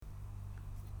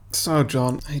So,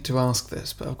 John, I hate to ask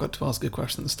this, but I've got to ask a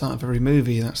question at the start of every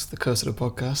movie. That's the curse of the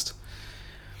podcast.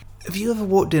 Have you ever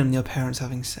walked in on your parents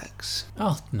having sex?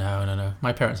 Oh, no.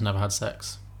 My parents never had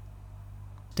sex.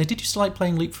 They did used to like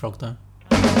playing Leapfrog, though.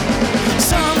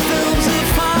 Some films are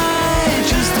fine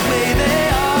just the way they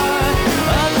are.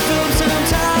 Other films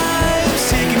sometimes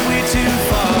take it way too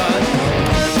far.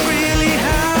 But really,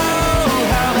 how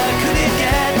bad could it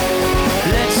get?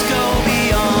 Let's go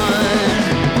beyond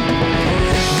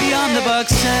the box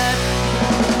set.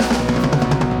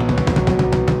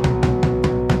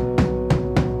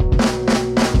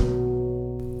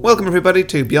 Welcome, everybody,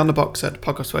 to Beyond the Box Set, a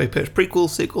podcast where we pitch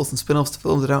prequels, sequels, and spin-offs to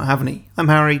films that don't have any. I'm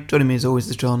Harry. Joining me as always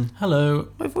is John. Hello.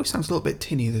 My voice sounds a little bit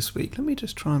tinny this week. Let me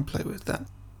just try and play with that.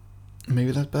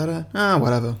 Maybe that's better.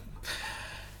 Whatever.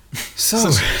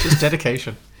 So, Just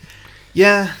dedication.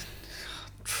 yeah,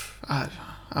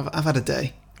 I've had a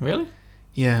day. Really?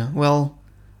 Yeah, well,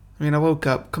 I woke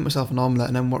up, cut myself an omelette,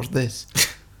 and then watched this.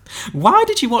 Why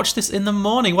did you watch this in the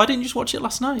morning? Why didn't you just watch it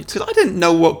last night? Because I didn't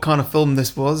know what kind of film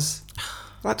this was.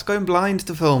 I like to go in blind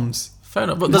to films. Fair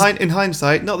enough. But In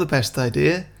hindsight, not the best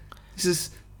idea. This is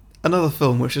another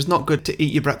film which is not good to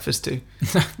eat your breakfast to.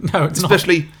 No, it's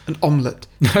Especially an omelette.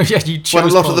 not. No, yeah, you chose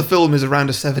When a lot of the porn. film is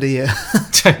around a severed ear.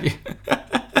 It's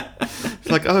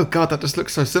like, oh god, that just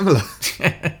looks so similar.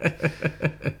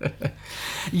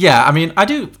 Yeah, I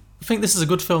do think this is a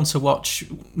good film to watch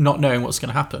not knowing what's going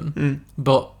to happen.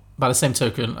 But by the same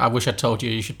token, I wish I'd told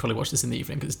you should probably watch this in the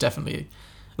evening, because it's definitely...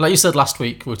 Like you said last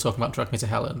week, we were talking about Drag Me to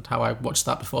Hell and how I watched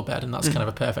that before bed, and that's kind of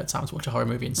a perfect time to watch a horror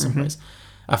movie in some ways.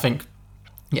 I think,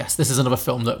 yes, this is another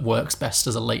film that works best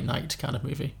as a late night kind of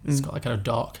movie. It's got that kind of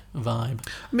dark vibe.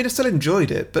 I still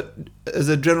enjoyed it, but as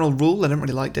a general rule, I don't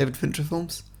really like David Fincher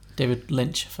films. David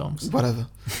Lynch films. Whatever.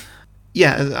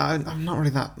 Yeah, I'm not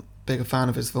really that big a fan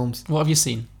of his films. What have you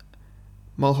seen?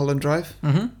 Mulholland Drive?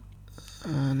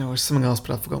 Mm-hmm. No, it was something else,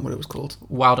 but I've forgotten what it was called.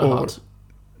 Wild at Or- Heart.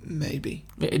 Maybe.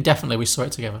 Definitely, we saw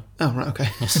it together. Oh, right, okay.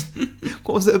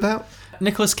 What was it about?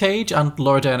 Nicolas Cage and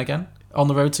Laura Dern again, on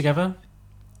the road together.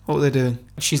 What were they doing?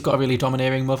 She's got a really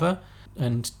domineering mother,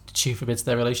 and she forbids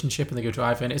their relationship, and they go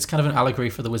driving. It's kind of an allegory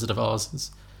for The Wizard of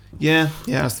Oz. Yeah,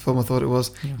 that's the film I thought it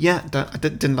was. Yeah. I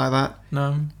didn't like that.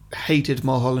 No. Hated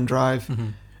Mulholland Drive. Mm-hmm.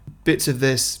 Bits of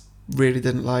this really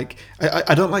didn't like.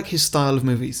 I don't like his style of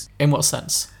movies. In what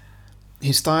sense?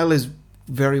 His style is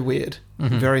very weird,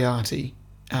 very arty,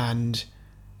 and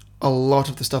a lot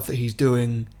of the stuff that he's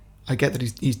doing, I get that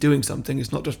he's doing something,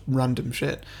 it's not just random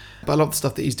shit, but a lot of the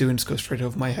stuff that he's doing just goes straight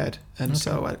over my head, and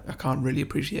so I can't really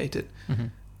appreciate it.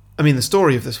 The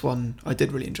story of this one I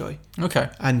did really enjoy. Okay.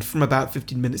 And from about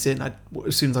 15 minutes in, as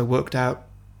soon as I worked out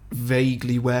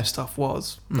vaguely where stuff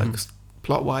was, like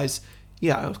plot-wise,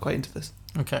 yeah, I was quite into this.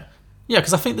 Okay. Yeah,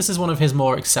 because I think this is one of his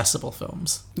more accessible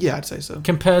films. Yeah, I'd say so.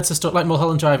 Compared to stuff like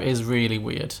Mulholland Drive is really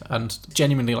weird and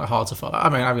genuinely hard to follow.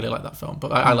 I really like that film,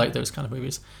 but I like those kind of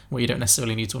movies where you don't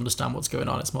necessarily need to understand what's going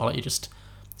on. It's more like you just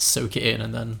soak it in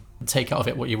and then take out of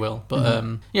it what you will. But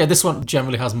this one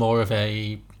generally has more of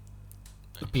a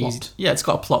plot. Yeah, it's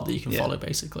got a plot that you can follow,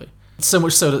 basically. So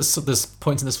much so that there's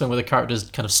points in this film where the characters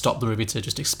kind of stop the movie to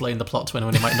just explain the plot to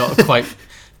anyone who might not have quite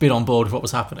been on board with what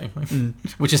was happening,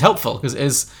 which is helpful,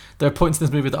 because there are points in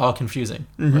this movie that are confusing.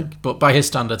 But by his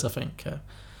standards, I think,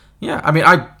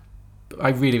 I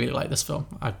really, really like this film.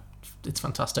 It's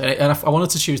fantastic. And I wanted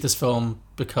to choose this film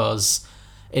because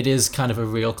it is kind of a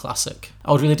real classic.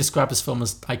 I would really describe this film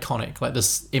as iconic. Like,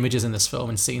 there's images in this film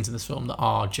and scenes in this film that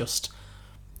are just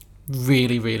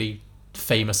really, really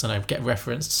famous and I get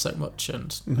referenced so much,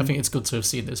 and I think it's good to have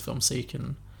seen those films so you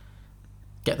can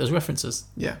get those references.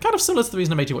 Yeah. Kind of similar to the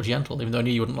reason I made you watch Yentl, even though I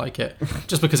knew you wouldn't like it,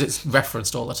 just because it's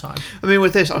referenced all the time.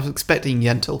 With this, I was expecting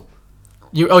Yentl.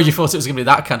 You thought it was going to be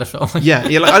that kind of film? Yeah, I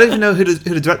don't even know who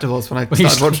the director was when I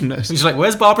started watching this. You're like,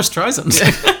 where's Barbara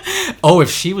Streisand? Oh, if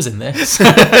she was in this.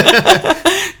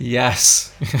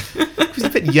 Yes. It was a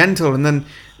bit Yentl, and then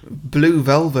Blue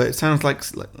Velvet. It sounds like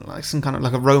some kind of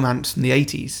like a romance from the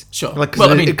 80s. Sure.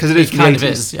 Because it is kind the 80s. of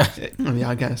is, yeah. Yeah,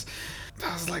 I guess.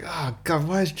 I was like, oh god,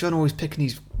 why is John always picking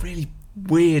these really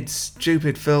weird,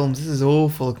 stupid films? This is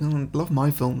awful. I love my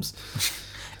films.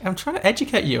 I'm trying to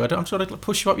educate you. I'm trying to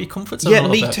push you up your comfort zone. Yeah, a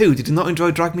little me bit. too. Did you not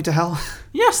enjoy Drag Me to Hell?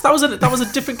 Yes, that was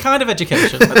a different kind of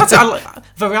education. That's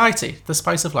variety, the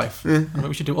spice of life.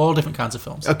 We should do all different kinds of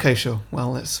films. Okay, sure.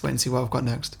 Well, let's wait and see what I've got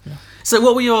next. Yeah. So,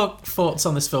 what were your thoughts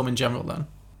on this film in general then?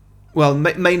 Well,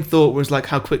 main thought was like,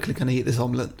 how quickly can I eat this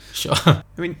omelette? Sure.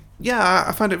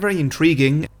 I found it very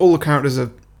intriguing. All the characters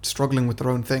are struggling with their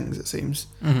own things, it seems.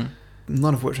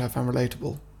 None of which I found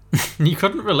relatable. You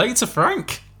couldn't relate to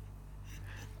Frank.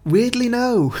 Weirdly,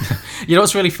 no. You know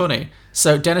what's really funny?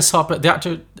 So Dennis Hopper, the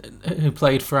actor who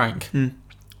played Frank,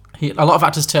 a lot of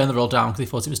actors turned the role down because they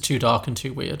thought it was too dark and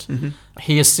too weird.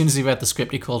 He, as soon as he read the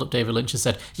script, he called up David Lynch and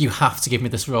said, "You have to give me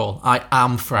this role. I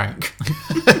am Frank."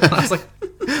 And I was like,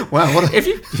 Wow, what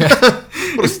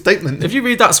a statement. If you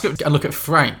read that script and look at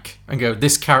Frank and go,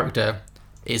 "This character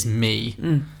is me,"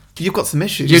 You've got some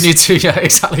issues. you need to, yeah,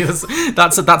 exactly.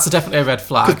 That's definitely a red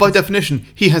flag. Because by definition,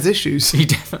 he has issues. He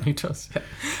definitely does. Yeah.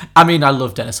 I mean, I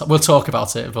love Dennis Hopper. We'll talk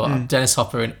about it, but Dennis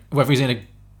Hopper, whether he's in a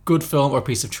good film or a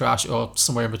piece of trash or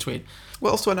somewhere in between.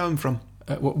 What else do I know him from?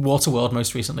 Waterworld,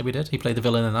 most recently we did. He played the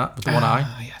villain in that with the one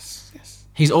eye. Yes.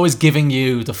 He's always giving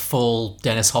you the full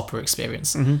Dennis Hopper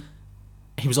experience.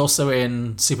 He was also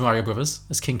in Super Mario Brothers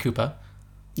as King Koopa.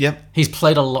 Yep. He's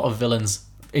played a lot of villains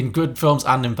in good films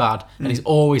and in bad, and he's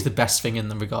always the best thing in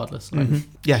them regardless. Like,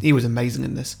 Yeah, he was amazing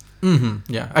in this.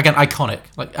 yeah, again, iconic,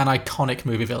 like an iconic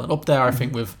movie villain. Up there, I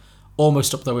think, with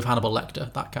almost up there with Hannibal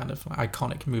Lecter, that kind of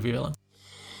iconic movie villain.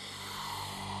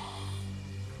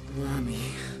 Mommy.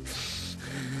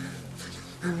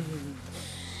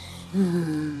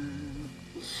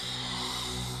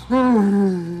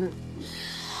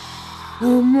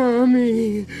 Oh,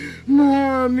 Mommy.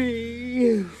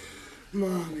 Mommy.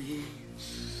 Mommy.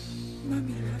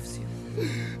 Mommy loves you.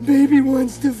 Baby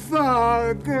wants to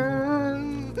fuck.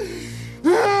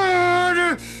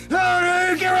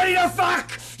 Get ready to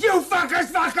fuck! You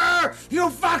fuckers fucker! You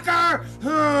fucker!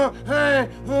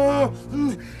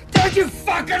 Don't you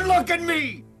fucking look at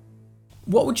me!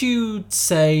 What would you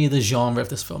say the genre of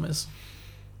this film is?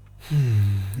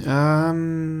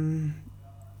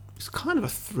 It's kind of a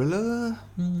thriller,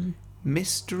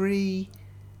 mystery,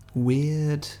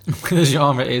 weird. The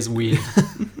genre is weird.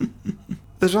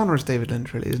 The genre is David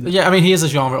Lynch, really, isn't it? Yeah, I mean, he is a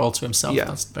genre all to himself. Yeah.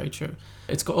 That's very true.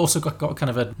 It's also got kind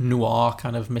of a noir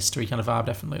kind of mystery kind of vibe,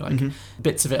 definitely. Like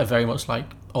bits of it are very much like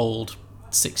old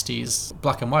 60s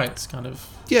black and white kind of.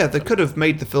 Yeah, they could have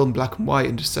made the film black and white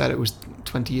and just said it was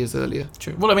 20 years earlier.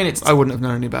 True. Well, I mean, I wouldn't have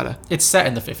known any better. it's set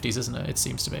in the 50s, isn't it? It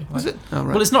seems to be. Like, Is it? Oh, right.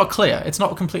 Well, it's not clear. It's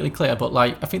not completely clear, but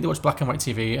like I think they watch black and white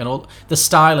TV, and all the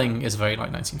styling is very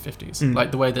like 1950s.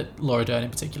 Like the way that Laura Dern in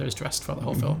particular is dressed throughout the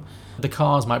whole film. The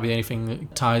cars might be the only thing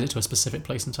that ties it to a specific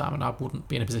place and time, and I wouldn't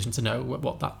be in a position to know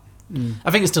what that.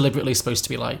 I think it's deliberately supposed to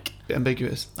be like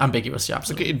ambiguous. ambiguous. Yeah,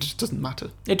 absolutely. It just doesn't matter.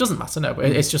 It doesn't matter, no. But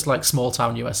it's just like small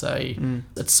town USA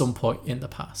at some point in the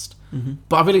past.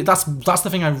 But I really, that's the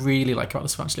thing I really like about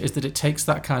this film actually, is that it takes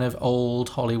that kind of old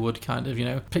Hollywood kind of,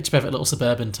 picture perfect little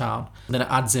suburban town, and then it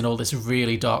adds in all this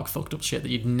really dark, fucked up shit that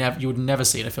you would never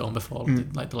see in a film before,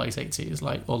 like the late 80s,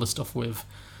 like all the stuff with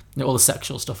all the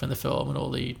sexual stuff in the film and all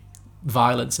the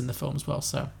violence in the film as well.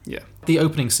 So Yeah. the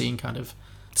opening scene kind of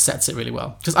sets it really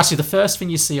well, because actually the first thing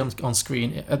you see on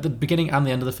screen at the beginning and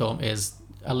the end of the film is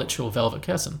a literal velvet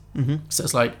curtain. So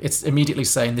it's like it's immediately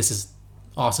saying this is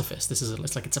artifice,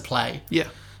 it's like it's a play, Yeah.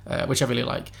 which I really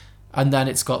like. And then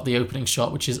it's got the opening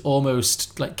shot, which is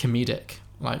almost like comedic,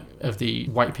 like of the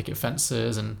white picket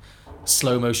fences and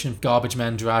slow motion garbage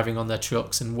men driving on their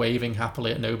trucks and waving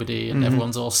happily at nobody, and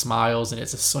everyone's all smiles and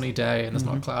it's a sunny day and there's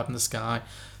not a cloud in the sky.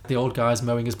 The old guy's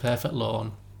mowing his perfect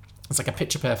lawn. It's like a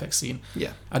picture perfect scene.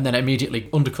 Yeah. And then it immediately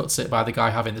undercuts it by the guy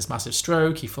having this massive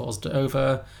stroke. He falls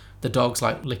over. The dog's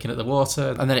like licking at the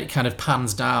water. And then it kind of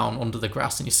pans down under the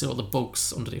grass and you see all the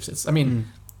bugs underneath. It's, I mean,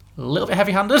 a little bit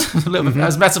heavy-handed. A little bit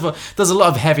as metaphor. There's a lot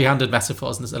of heavy-handed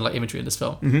metaphors and like imagery in this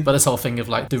film. But this whole thing of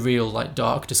like the real like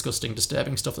dark, disgusting,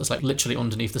 disturbing stuff that's like literally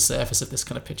underneath the surface of this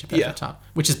kind of picture perfect town,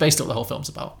 which is basically what the whole film's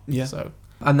about. Yeah. So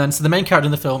the main character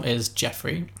in the film is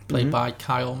Jeffrey, played by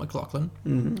Kyle MacLachlan.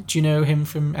 Do you know him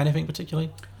from anything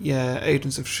particularly? Yeah,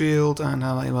 Agents of S.H.I.E.L.D. and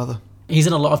How I Met Your Mother. He's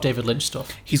in a lot of David Lynch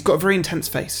stuff. He's got a very intense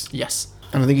face. Yes.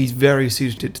 And I think he's very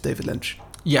suited to David Lynch.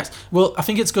 Yes. Well, I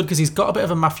think it's good because he's got a bit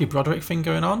of a Matthew Broderick thing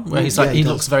going on, where he's Yeah, like he he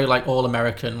does. looks very like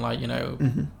all-American, like,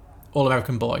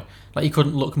 all-American boy. Like, he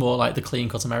couldn't look more like the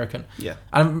clean-cut American. Yeah.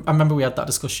 And I remember we had that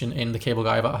discussion in The Cable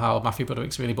Guy about how Matthew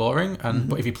Broderick's really boring, and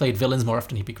but if he played villains more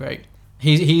often, he'd be great.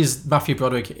 He's Matthew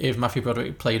Broderick if Matthew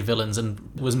Broderick played villains and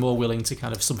was more willing to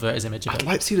kind of subvert his image a I'd bit.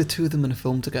 like to see the two of them in a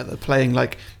film together, playing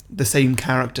like the same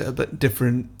character but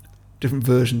different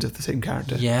versions of the same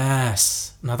character.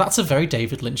 Yes. Now that's a very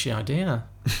David Lynchy idea.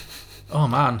 Oh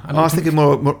man. I was thinking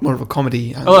more of a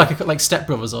comedy. Oh, like Step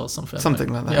Brothers or something. Something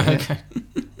like that, yeah.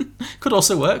 Okay. Could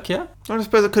also work, yeah. I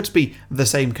suppose it could just be the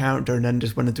same character, and then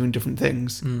just when they're doing different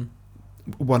things,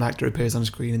 one actor appears on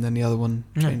screen and then the other one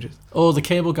changes. Or The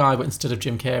Cable Guy, but instead of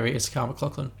Jim Carrey, it's Kyle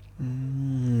MacLachlan.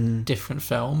 Different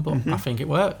film, but I think it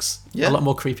works. Yeah. A lot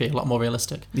more creepy, a lot more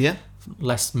realistic, Yeah.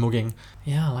 less mugging.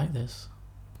 Yeah, I like this.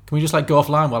 Can we just like go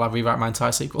offline while I rewrite my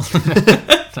entire sequel?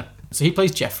 So he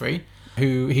plays Jeffrey,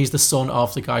 he's the son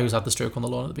of the guy who's had the stroke on the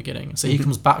lawn at the beginning. So he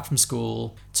comes back from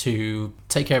school to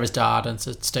take care of his dad and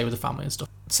to stay with the family and stuff.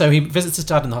 So he visits his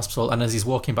dad in the hospital, and as he's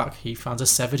walking back, he finds a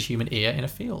severed human ear in a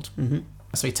field.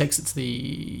 So he takes it to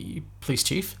the police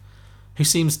chief, who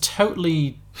seems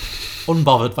totally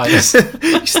unbothered by this.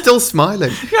 He's still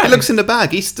smiling. Yeah. He looks in the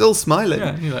bag. He's still smiling.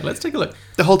 Yeah, he's like, let's take a look.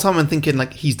 The whole time I'm thinking,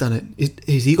 like, he's done it.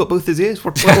 Has he got both his ears?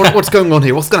 What's going on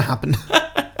here? What's going to happen?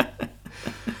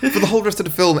 For the whole rest of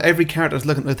the film, every character's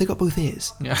looking, they got both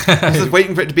ears. Yeah. I was just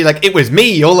waiting for it to be like, it was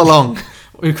me all along.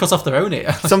 We cut off their own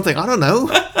ear. Something, I don't know.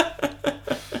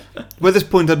 By this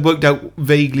point, I'd worked out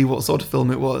vaguely what sort of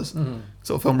film it was.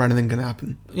 Sort of film where anything can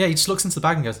happen. Yeah, he just looks into the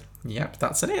bag and goes, yep,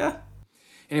 that's an ear.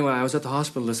 Anyway, I was at the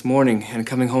hospital this morning, and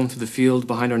coming home through the field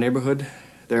behind our neighborhood,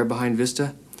 there behind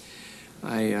Vista,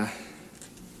 I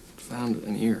found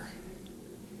an ear.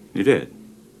 You did?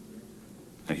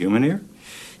 A human ear?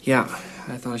 Yeah,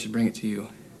 I thought I should bring it to you.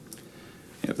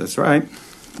 Yep, that's right.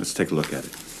 Let's take a look at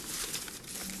it.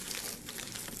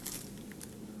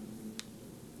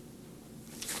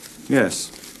 Yes,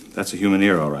 that's a human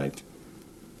ear, all right.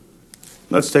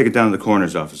 Let's take it down to the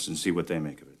coroner's office and see what they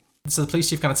make of it. So the police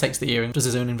chief kind of takes the ear and does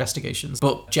his own investigations.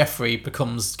 But Jeffrey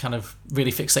becomes kind of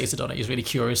really fixated on it. He's really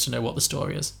curious to know what the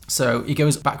story is. So he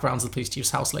goes back round to the police chief's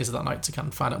house later that night to kind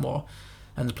of find out more.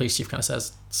 And the police chief kind of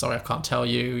says, sorry, I can't tell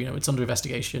you. You know, it's under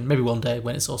investigation. Maybe one day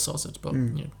when it's all sorted. But you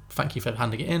know, thank you for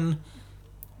handing it in.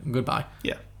 Goodbye.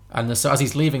 Yeah. And so as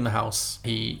he's leaving the house,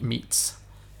 he meets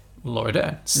Laura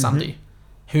Dern, Sandy,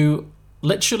 who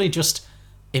literally just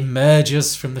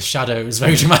emerges from the shadows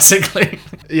very dramatically.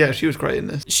 Yeah, she was great in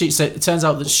this. So it turns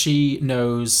out that she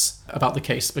knows about the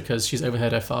case because she's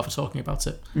overheard her father talking about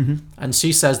it. And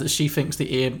she says that she thinks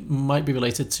the ear might be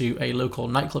related to a local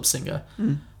nightclub singer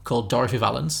called Dorothy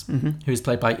Valens, who's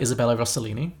played by Isabella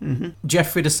Rossellini.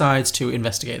 Jeffrey decides to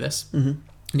investigate this, and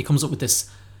he comes up with this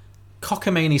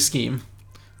cockamamie scheme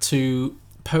to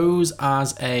pose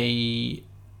as a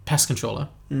pest controller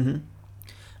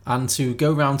and to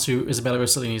go round to Isabella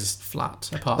Rossellini's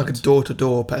flat apartment. Like a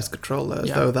door-to-door pest controller, as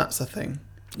Yeah. though that's a thing.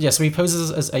 Yeah, so he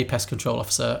poses as a pest control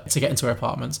officer to get into her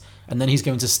apartment, and then he's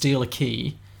going to steal a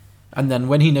key, and then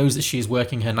when he knows that she's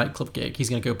working her nightclub gig, he's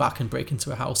going to go back and break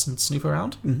into her house and snoop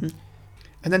around. And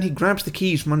then he grabs the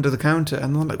keys from under the counter,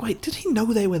 and I'm like, wait, did he know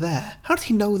they were there? How did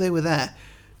he know they were there?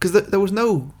 Because there was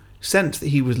no sense that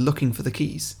he was looking for the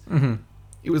keys.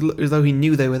 It was as though he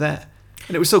knew they were there.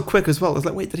 And it was so quick as well. I was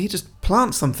like, wait, did he just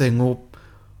plant something? Or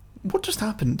what just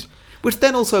happened? Which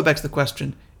then also begs the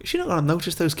question, is she not going to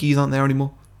notice those keys aren't there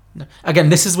anymore? No. Again,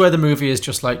 this is where the movie is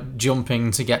just like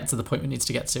jumping to get to the point it needs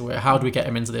to get to, where how do we get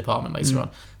him into the apartment later on?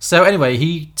 So anyway,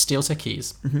 he steals her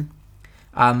keys.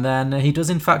 And then he does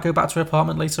in fact go back to her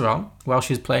apartment later on while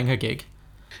she's playing her gig.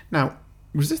 Now,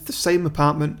 was this the same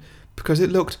apartment? Because it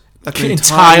looked like an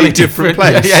Entirely different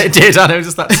place. Yeah, it did. I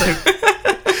noticed that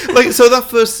too. Like, so that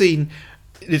first scene,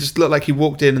 it just looked like he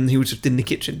walked in and he was just in the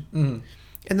kitchen.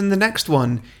 And then the next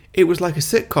one, it was like a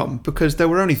sitcom because there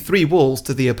were only 3 walls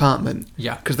to the apartment.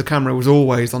 Yeah. Because the camera was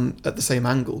always on at the same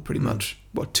angle, pretty much.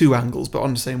 Well, 2 angles, but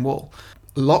on the same wall.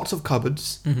 Lots of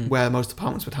cupboards where most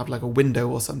apartments would have like a window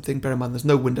or something. Bear in mind, there's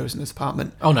no windows in this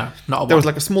apartment. Oh no, not a one. There was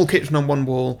like a small kitchen on one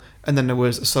wall, and then there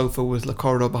was a sofa with a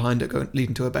corridor behind it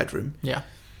leading to a bedroom. Yeah.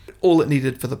 All it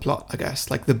needed for the plot, I guess.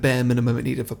 Like the bare minimum it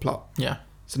needed for plot. Yeah.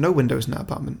 So no windows in that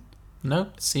apartment. No,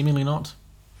 seemingly not.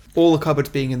 All the cupboards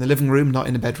being in the living room, not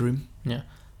in the bedroom. Yeah.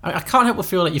 I can't help but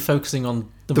feel like you're focusing on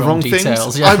the The wrong wrong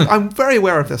details. things. Yeah. I'm very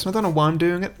aware of this, and I don't know why I'm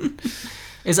doing it.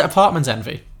 Is it apartment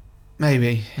envy?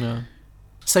 Maybe. Yeah.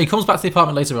 So he comes back to the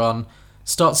apartment later on,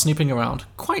 starts snooping around,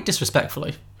 quite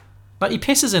disrespectfully. Like, he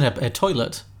pisses in a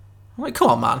toilet. I'm like, come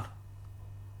on, man.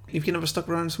 Have you never stuck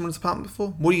around in someone's apartment before?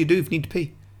 What do you do if you need to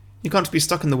pee? You can't just be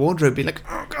stuck in the wardrobe being like,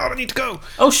 oh God, I need to go.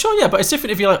 Oh, sure, yeah, but it's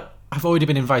different if you're like, I've already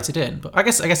been invited in. But I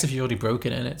guess if you've already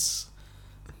broken in, it's...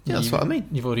 Yeah, that's what I mean.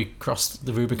 You've already crossed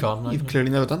the Rubicon. You've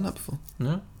clearly never done that before.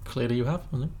 No, clearly you have.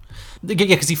 Yeah,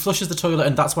 because he flushes the toilet,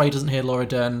 and that's why he doesn't hear Laura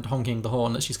Dern honking the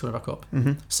horn that she's coming back up.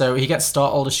 So he gets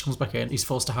startled as she comes back in. He's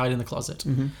forced to hide in the closet.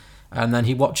 And then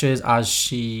he watches as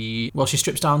she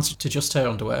strips down to just her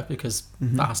underwear, because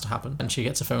that has to happen. And she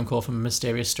gets a phone call from a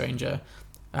mysterious stranger,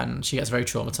 and she gets very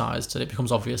traumatized, and it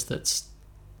becomes obvious that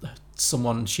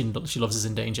someone she loves is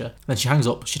in danger. Then she hangs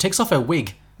up. She takes off her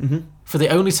wig for the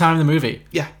only time in the movie.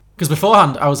 Yeah. Because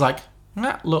beforehand, I was like,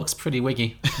 that looks pretty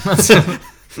wiggy. And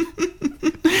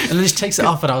then she takes it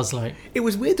off, and I was like... It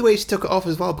was weird the way she took it off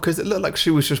as well, because it looked like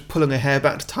she was just pulling her hair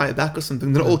back to tie it back or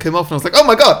something. Then it all came off, and I was like, oh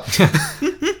my God!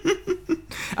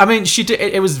 I mean, she did.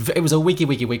 It was a wiggy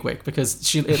wig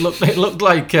because it looked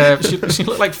like she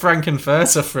looked like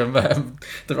Frankenfurter from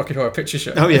the Rocky Horror Picture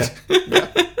Show. Oh yeah.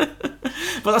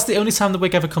 But that's the only time the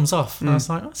wig ever comes off. And I was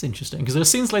like, that's interesting because there are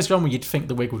scenes later on where you'd think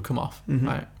the wig would come off,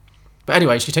 right? But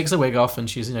anyway, she takes the wig off and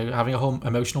she's having a whole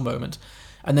emotional moment,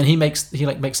 and then he makes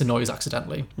a noise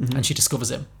accidentally, and she discovers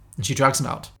him and she drags him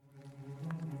out.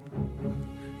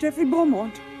 Jeffrey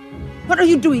Beaumont? What are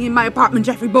you doing in my apartment,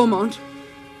 Jeffrey Beaumont?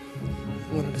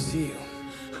 I wanted to see you.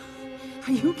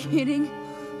 Are you kidding?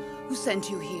 Who sent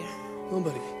you here?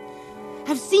 Nobody.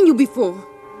 I've seen you before.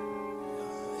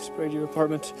 I sprayed your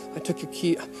apartment. I took your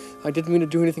key. I didn't mean to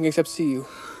do anything except see you.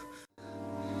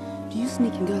 Do you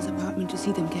sneak in girls' apartment to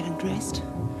see them get undressed?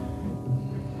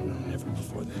 No, never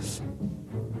before this.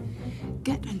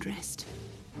 Get undressed.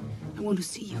 I want to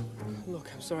see you. Look,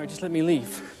 I'm sorry. Just let me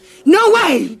leave. No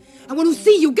way! I want to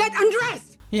see you get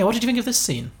undressed! Yeah, what did you think of this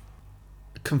scene?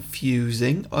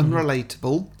 Confusing,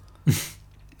 unrelatable,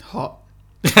 hot.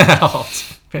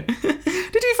 Hot.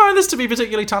 Did you find this to be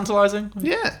particularly tantalising?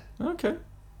 Yeah. Okay.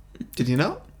 Did you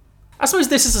not? I suppose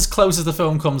this is as close as the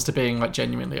film comes to being like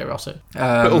genuinely erotic.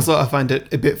 But also, I find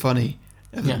it a bit funny,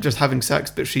 just having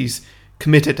sex, but she's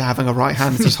committed to having a right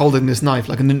hand, just holding this knife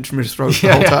like an inch from his throat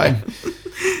the whole time.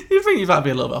 You think that'd be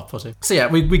a little bit off-putting. So yeah,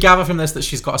 we gather from this that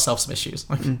she's got herself some issues.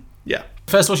 Yeah.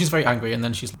 First of all, she's very angry, and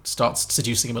then she starts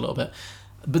seducing him a little bit.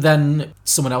 But then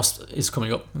someone else is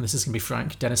coming up, and this is going to be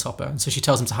Frank, Dennis Hopper. And so she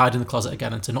tells him to hide in the closet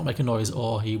again and to not make a noise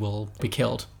or he will be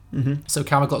killed. So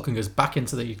Kyle MacLachlan goes back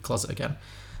into the closet again.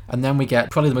 And then we get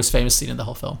probably the most famous scene in the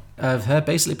whole film of her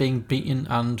basically being beaten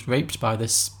and raped by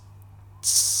this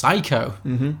psycho.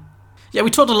 Yeah,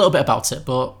 we talked a little bit about it,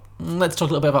 but let's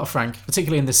talk a little bit about Frank,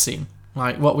 particularly in this scene.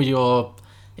 Like, what were your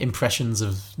impressions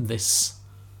of this?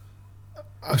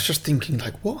 I was just thinking,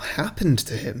 like, what happened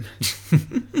to him?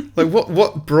 Like,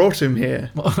 what brought him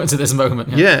here? To this moment,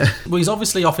 Yeah. Well, he's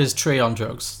obviously off his tree on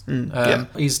drugs. Yeah.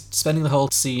 He's spending the whole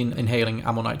scene inhaling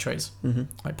amyl nitrates,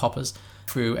 like poppers,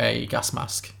 through a gas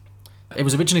mask. It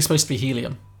was originally supposed to be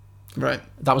helium. Right.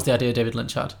 That was the idea David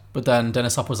Lynch had. But then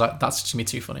Dennis Hopper was like, that's just going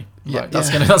to be too funny. Yeah, Like, that's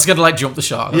gonna like jump the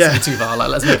shark. That's Yeah. gonna be too far. Like,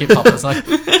 let's make it poppers. Like,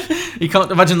 you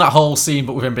can't imagine that whole scene,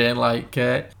 but with him being like,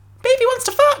 baby wants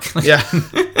to fuck. Yeah.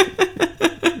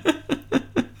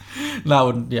 That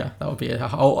would be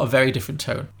a very different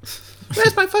tone.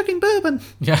 Where's my fucking bourbon?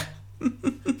 Yeah.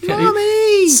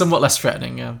 Mommy! Somewhat less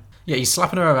threatening, yeah. Yeah, he's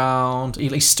slapping her around.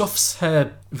 He stuffs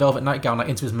her velvet nightgown like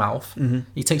into his mouth.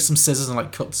 He takes some scissors and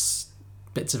like cuts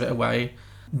bits of it away.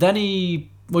 Then he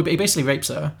basically rapes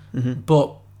her,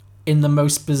 but in the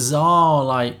most bizarre,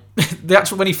 like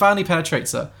when he finally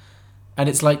penetrates her, and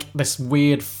it's like this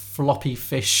weird floppy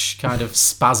fish kind of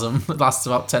spasm that lasts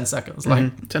about 10 seconds.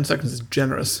 Like 10 seconds is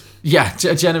generous. yeah,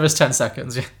 a generous 10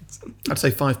 seconds. Yeah, I'd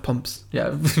say 5 pumps.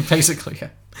 yeah, basically. Yeah,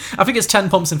 I think it's 10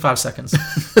 pumps in 5 seconds.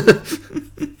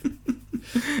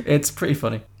 It's pretty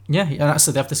funny. Yeah, and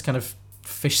so they have this kind of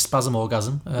fish spasm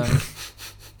orgasm.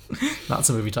 That's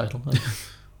a movie title.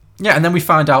 Yeah, and then we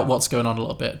find out what's going on a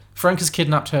little bit. Frank has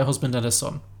kidnapped her husband and her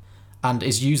son and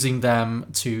is using them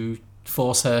to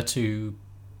force her to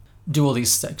do all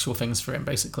these sexual things for him,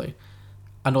 basically.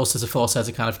 And also to force her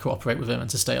to kind of cooperate with him and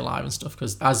to stay alive and stuff.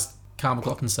 Because as Kyle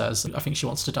MacLachlan says, I think she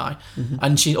wants to die.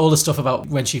 And all the stuff about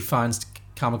when she finds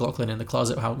Kyle MacLachlan in the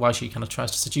closet, why she kind of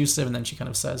tries to seduce him, and then she kind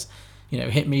of says,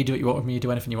 hit me, do what you want with me,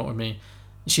 do anything you want with me.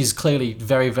 She's clearly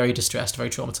very, very distressed, very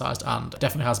traumatized, and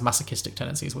definitely has masochistic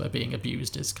tendencies where being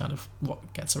abused is kind of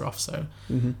what gets her off. So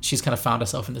she's kind of found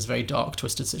herself in this very dark,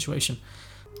 twisted situation.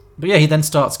 But yeah, he then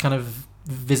starts kind of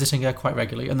visiting her quite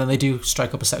regularly, and then they do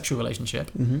strike up a sexual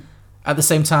relationship. At the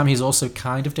same time, he's also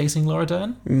kind of dating Laura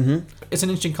Dern. It's an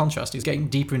interesting contrast. He's getting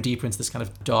deeper and deeper into this kind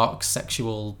of dark,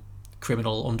 sexual,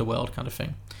 criminal underworld kind of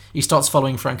thing. He starts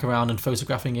following Frank around and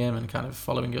photographing him and kind of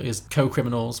following his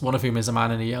co-criminals, one of whom is a man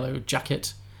in a yellow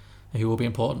jacket, who will be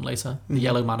important later. The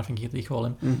yellow man, I think they call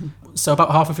him. So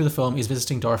about halfway through the film, he's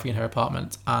visiting Dorothy in her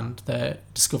apartment, and they're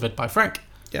discovered by Frank.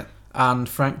 Yeah. And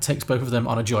Frank takes both of them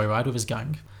on a joyride with his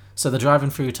gang. So they're driving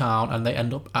through town, and they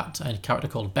end up at a character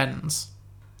called Ben's.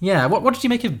 Yeah, what did you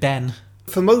make of Ben?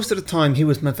 For most of the time, he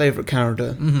was my favourite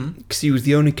character. Because he was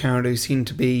the only character who seemed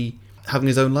to be having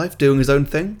his own life, doing his own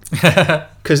thing.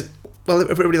 Because,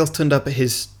 everybody else turned up at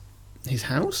his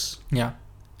house. Yeah.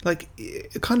 Like,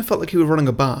 it kind of felt like he was running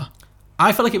a bar.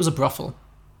 I felt like it was a brothel.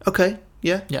 Okay,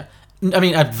 yeah. Yeah. I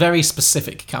mean, a very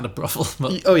specific kind of brothel.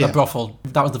 Oh, yeah. A brothel.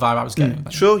 That was the vibe I was getting.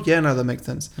 Sure, yeah, no, that makes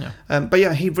sense. Yeah. But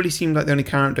yeah, he really seemed like the only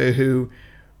character who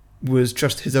was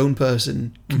just his own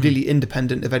person, completely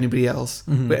independent of anybody else.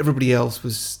 But everybody else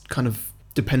was kind of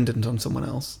dependent on someone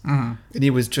else. And he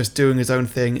was just doing his own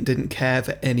thing and didn't care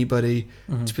for anybody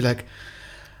to be like,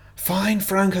 fine,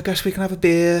 Frank, I guess we can have a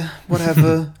beer,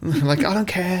 whatever. Like, I don't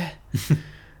care.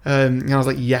 And I was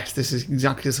like, yes, this is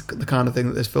exactly the kind of thing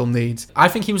that this film needs. I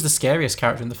think he was the scariest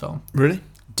character in the film. Really?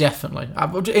 Definitely.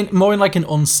 More in like an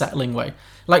unsettling way.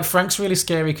 Like, Frank's really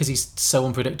scary because he's so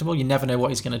unpredictable. You never know what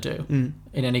he's going to do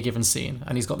in any given scene.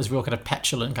 And he's got this real kind of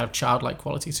petulant, kind of childlike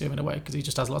quality to him in a way, because he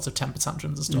just has lots of temper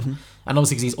tantrums and stuff. And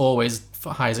obviously because he's always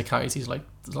high as a kite, he's like,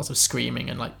 there's lots of screaming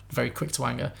and like very quick to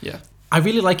anger. Yeah. I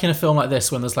really like in a film like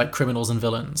this when there's like criminals and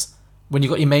villains, when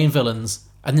you've got your main villains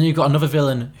and then you've got another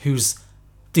villain who's,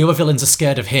 the other villains are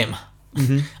scared of him.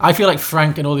 I feel like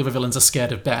Frank and all the other villains are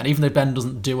scared of Ben, even though Ben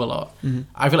doesn't do a lot.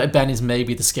 I feel like Ben is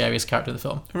maybe the scariest character in the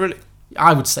film. Really?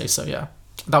 I would say so, yeah.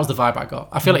 That was the vibe I got.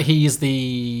 I feel like he is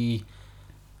the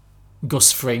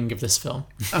Gus Fring of this film.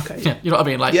 Okay. Yeah, you know what I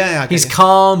mean? Like, Yeah, I get he's you.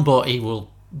 calm, but he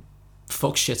will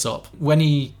fuck shit up. When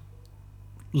he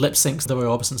lip syncs the Roy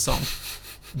Orbison song,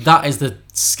 that is the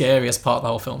scariest part of the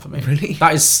whole film for me. Really?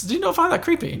 That is. Do you not find that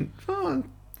creepy? Oh,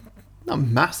 not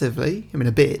massively. I mean,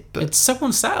 a bit, but It's so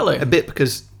unsettling. a bit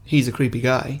because he's a creepy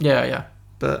guy. Yeah, yeah.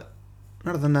 But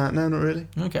other than that, no, not really.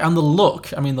 Okay, and the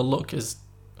look. I mean, the look is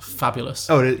fabulous.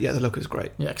 Oh, yeah, the look is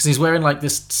great. Yeah, because he's wearing like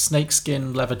this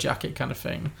snakeskin leather jacket kind of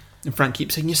thing. And Frank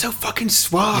keeps saying, "You're so fucking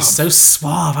suave." He's so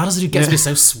suave. How does he get to be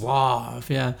so suave?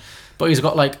 Yeah, but he's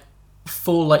got like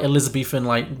full like Elizabethan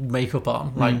like makeup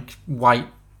on, like white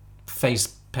face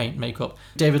paint makeup.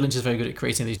 David Lynch is very good at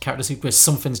creating these characters where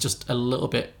something's just a little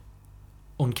bit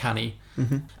uncanny.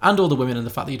 And all the women and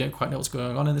the fact that you don't quite know what's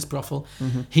going on in this brothel.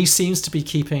 He seems to be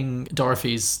keeping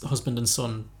Dorothy's husband and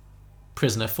son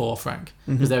prisoner for Frank,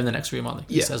 because they're in the next room, aren't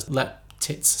they? He Yeah. says, "Let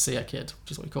tits see a kid,"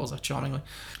 which is what he calls her charmingly.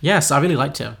 Yes, I really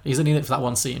liked him. He's only in it for that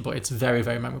one scene, but it's very,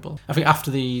 very memorable. I think after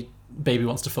the baby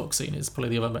wants to fuck scene is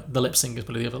probably the lip sync is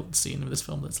probably the other scene of this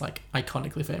film that's like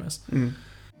iconically famous.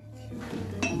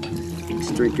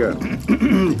 Let's drink up.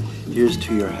 Here's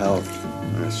to your health.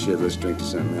 Ah, shit, let's drink to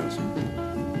something else.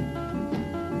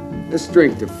 Let's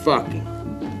drink to fucking.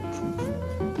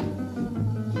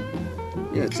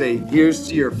 Yeah, say, here's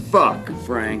to your fuck,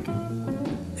 Frank.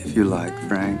 If you like,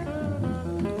 Frank.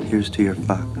 Here's to your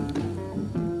fuck.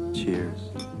 Cheers.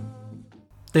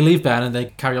 They leave Ben and they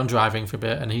carry on driving for a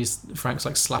bit, and Frank's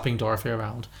like slapping Dorothy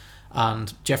around,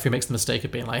 and Jeffrey makes the mistake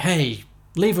of being like, "Hey,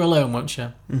 leave her alone, won't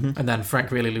you?" And then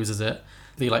Frank really loses it.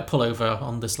 They like pull over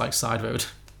on this like side road.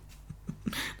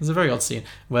 There's a very odd scene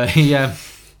where he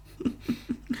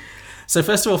so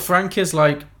first of all, Frank is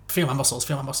like, feel my muscles,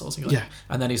 like, Yeah.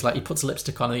 and then he's like, he puts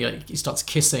lipstick on and he starts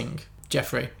kissing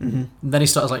Jeffrey, and then he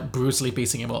starts like brutally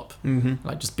beating him up,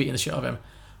 like just beating the shit out of him.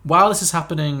 While this is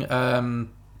happening,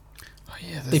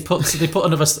 they put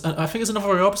another, I think it's another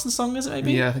Roy Orbison song, is it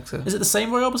maybe? Yeah, I think so. Is it the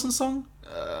same Roy Orbison song?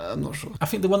 I'm not sure. I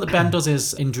think the one that Ben does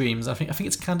is In Dreams. I think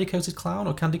it's Candy Coated Clown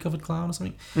or Candy Covered Clown or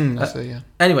something. That's it, yeah.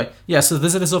 Anyway, yeah, so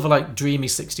there's this other like dreamy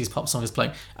 60s pop song is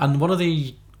playing, and one of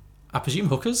the, I presume,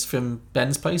 hookers from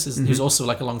Ben's place, who's also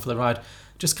like along for the ride,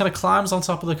 just kind of climbs on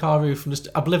top of the car roof and just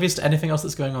oblivious to anything else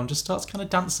that's going on, just starts kind of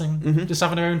dancing, just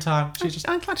having her own time. She's just,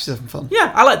 I'm glad she's having fun.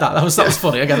 yeah, I like that. That was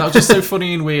funny. Again, that was just so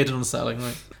funny and weird and unsettling.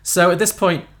 Right? So at this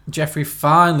point, Jeffrey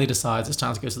finally decides it's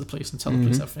time to go to the police and tell the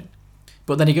police everything.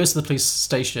 But then he goes to the police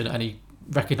station and he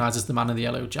recognises the man in the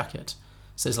yellow jacket.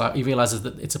 So it's like he realises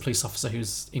that it's a police officer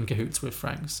who's in cahoots with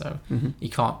Frank, so he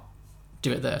can't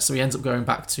do it there. So he ends up going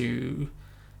back to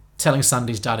telling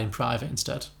Sandy's dad in private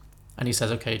instead. And he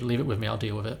says, "Okay, leave it with me, I'll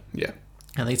deal with it." Yeah.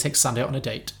 And they take Sandy out on a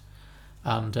date.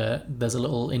 And there's a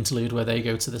little interlude where they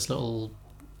go to this little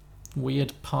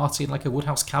weird party in like a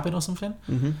Woodhouse cabin or something.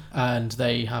 And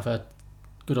they have a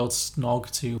good old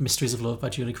snog to Mysteries of Love by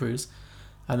Julie Cruz.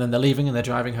 And then they're leaving and they're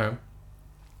driving home.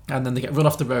 And then they get run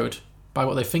off the road by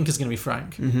what they think is going to be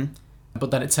Frank. But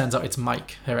then it turns out it's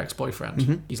Mike, her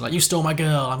ex-boyfriend. He's like, "You stole my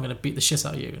girl, I'm going to beat the shit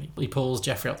out of you." And he pulls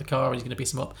Jeffrey out the car and he's going to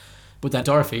beat him up. But then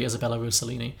Dorothy, Isabella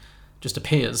Rossellini, just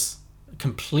appears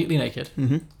completely naked,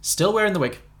 still wearing the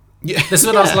wig. Yeah. This is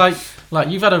when I was like,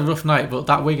 you've had a rough night, but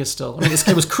that wig is still, I mean,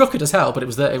 it was crooked as hell, but it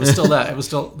was there. It was still there. It was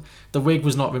still, the wig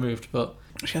was not removed, but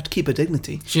She had to keep her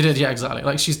dignity. she did, yeah, exactly.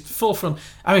 Like, she's full from,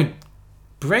 I mean,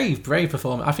 brave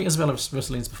performance. I think Isabella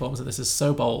Rossellini's performance in this is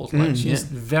so bold. Like, she's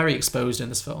very exposed in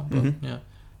this film, but yeah.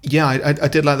 Yeah, I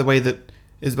did like the way that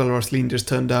Isabella Rossellini just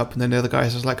turned up, and then the other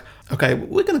guys was like, "Okay,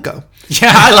 we're gonna go."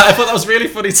 Yeah, I thought that was really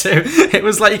funny too. It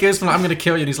was like he goes from like, "I'm going to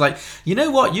kill you," and he's like, "You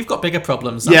know what? You've got bigger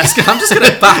problems. I'm just going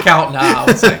to back out now."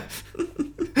 It's like,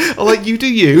 Oh, like, you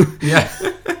do you. yeah,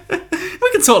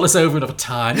 we can talk this over another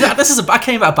time. Yeah, I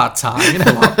came at a bad time. You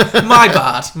know what? My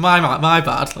bad. My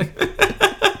bad. Like,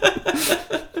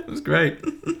 it was great.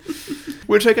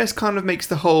 Which I guess kind of makes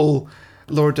the whole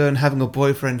Laura Dern having a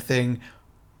boyfriend thing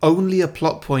only a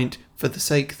plot point for the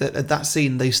sake that at that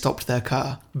scene they stopped their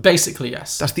car. Basically,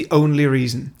 yes. That's the only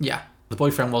reason. Yeah. The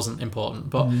boyfriend wasn't important,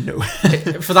 but No.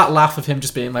 for that laugh of him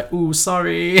just being like, ooh,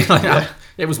 sorry, like,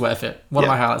 it was worth it. One of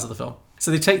my highlights of the film.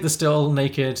 So they take the still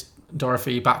naked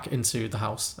Dorothy back into the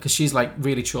house because she's like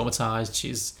really traumatized.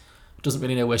 She's doesn't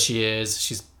really know where she is.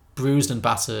 She's bruised and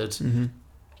battered.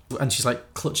 And she's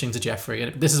like clutching to Jeffrey.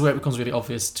 And this is where it becomes really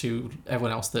obvious to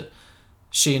everyone else that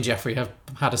she and Jeffrey have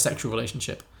had a sexual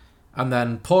relationship. And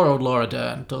then poor old Laura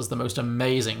Dern does the most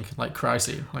amazing like cry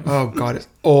scene. Like, Oh God, it's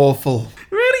awful.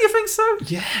 really? You think so?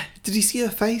 Yeah. Did you see her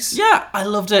face? Yeah, I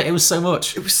loved it. It was so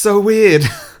much. It was so weird.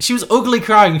 She was ugly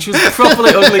crying. She was properly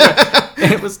ugly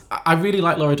crying. It was. I really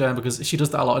like Laura Dern because she does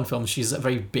that a lot in films. She's a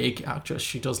very big actress.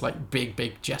 She does like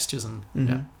big gestures and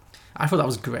yeah. I thought that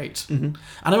was great. And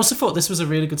I also thought this was a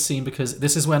really good scene because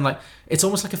this is when like it's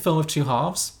almost like a film of two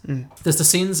halves. There's the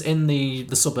scenes in the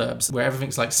suburbs where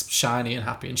everything's like shiny and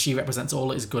happy and she represents all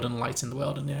that is good and light in the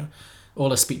world and you know all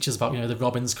her speeches about the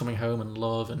Robins coming home and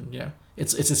love and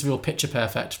it's this real picture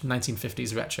perfect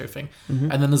 1950s retro thing.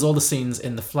 And then there's all the scenes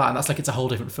in the flat and that's like it's a whole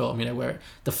different film where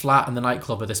the flat and the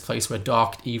nightclub are this place where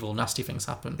dark, evil, nasty things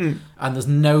happen and there's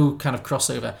no kind of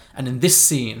crossover. And in this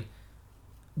scene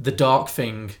the dark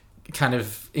thing kind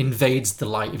of invades the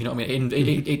light, if you know what I mean.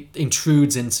 It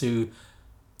intrudes into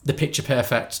the picture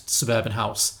perfect suburban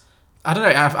house. I don't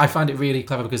know, I find it really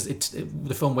clever because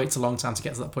the film waits a long time to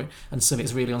get to that point and suddenly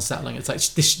it's really unsettling. It's like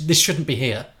this shouldn't be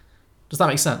here. Does that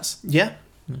make sense? Yeah.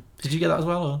 Did you get that as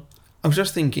well? Or? I was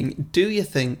just thinking, do you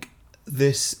think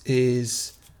this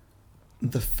is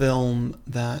the film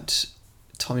that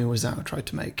Tommy Wiseau tried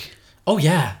to make? Oh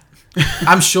yeah.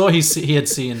 I'm sure he had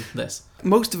seen this.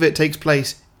 Most of it takes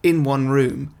place in one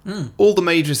room. All the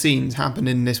major scenes happen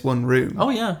in this one room. Oh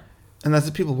yeah. And there's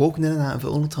people walking in and out of it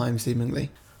all the time, seemingly.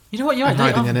 You know what? You're right. And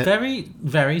They hiding in are it. very,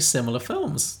 very similar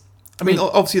films. I mean,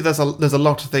 obviously there's a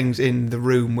lot of things in the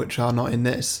room which are not in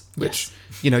this, which,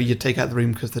 you take out the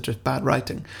room because they're just bad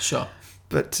writing. Sure.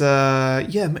 But,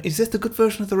 yeah, is this the good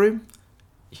version of the room?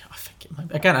 Yeah, I think it might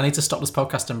be. Again, I need to stop this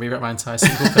podcast and rewrite my entire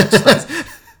single pitch.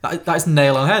 That is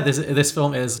nail on head. This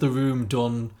film is The Room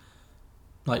done,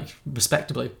 like,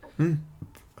 respectably.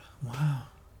 Wow.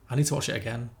 I need to watch it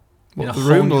again. What, The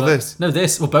Room or this? No,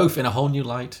 this. Well, both in a whole new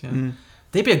light. Yeah.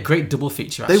 They'd be a great double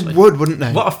feature, actually. They would, wouldn't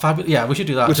they? What a fabulous... Yeah, we should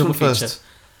do that. Which double one first?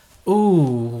 feature.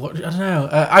 Ooh, I don't know.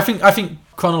 I think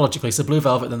chronologically, so Blue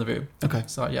Velvet, then The Room. Okay.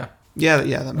 So, yeah. Yeah,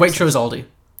 that makes Waitrose sense. Aldi.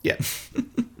 Yeah.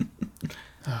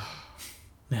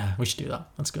 Yeah, we should do that.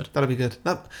 That's good. That'd be good.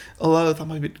 Although that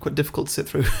might be quite difficult to sit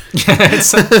through.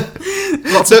 It's,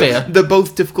 lots of beer. They're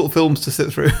both difficult films to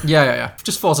sit through. Yeah.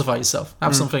 Just fortify yourself.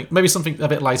 Have something, maybe something a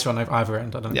bit lighter on either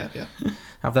end. I don't know. Yeah.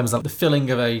 Have them as like the filling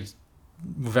of a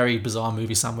very bizarre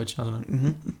movie sandwich. I don't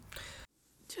know.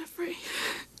 Jeffrey,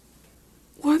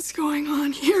 what's going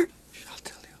on here? I'll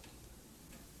tell you.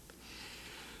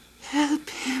 Help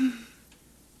him.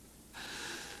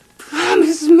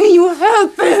 Promise me you'll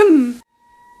help him.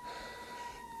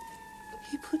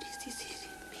 He put his disease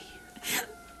in me.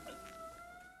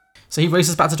 So he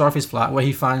races back to Dorothy's flat where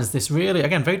he finds this really,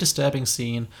 again, very disturbing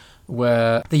scene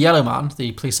where the yellow man,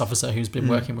 the police officer who's been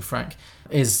working with Frank,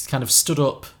 is kind of stood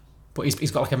up, but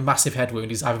he's got like a massive head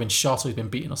wound. He's either been shot or he's been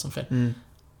beaten or something.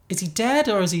 Is he dead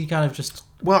or is he kind of just...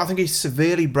 Well, I think he's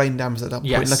severely brain damaged at that point.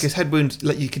 Yes. Like his head wound,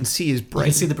 like you can see his brain.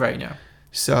 You can see the brain, yeah.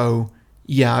 So,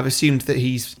 yeah, I've assumed that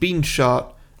he's been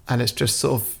shot and it's just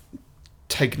sort of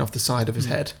taken off the side of his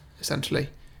head, essentially.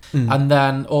 And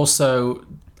then also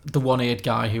the one-eared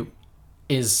guy who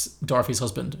is Dorothy's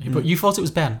husband. But you thought it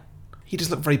was Ben? He just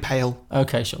looked very pale.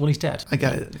 Okay, sure. Well, he's dead. I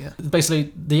get it, yeah.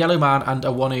 Basically, the yellow man and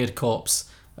a one-eared corpse,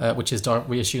 which is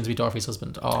we assume to be Dorothy's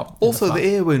husband, are Also, in the the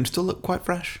ear wound still looked quite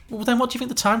fresh. Well, then what do you think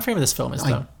the time frame of this film is,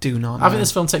 though? I do not know. I think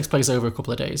this film takes place over a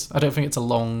couple of days. I don't think it's a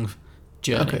long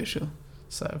journey. Okay, sure.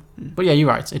 So, but yeah, you're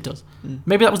right. It does.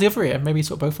 Maybe that was the other ear. Maybe he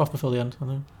took both off before the end. I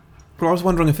don't know. Well, I was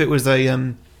wondering if it was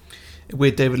a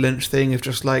weird David Lynch thing of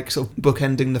just like sort of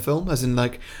bookending the film, as in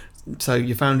like, so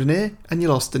you found an ear and you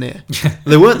lost an ear.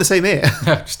 They weren't the same ear.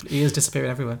 Just ears disappearing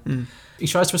everywhere. He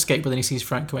tries to escape, but then he sees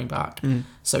Frank coming back.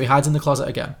 So he hides in the closet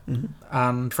again,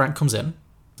 and Frank comes in.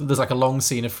 There's like a long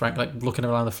scene of Frank like looking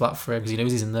around the flat for him because he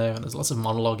knows he's in there, and there's lots of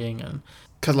monologuing and.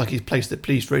 Because like he's placed the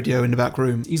police radio in the back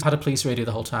room. He's had a police radio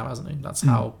the whole time, hasn't he? That's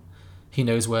how he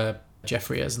knows where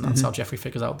Jeffrey is, and that's how Jeffrey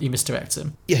figures out he misdirects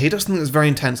him. Yeah, he does something that's very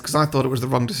intense because I thought it was the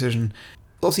wrong decision.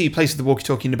 Also, he places the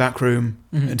walkie-talkie in the back room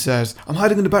and says, "I'm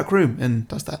hiding in the back room," and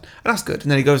does that. And that's good.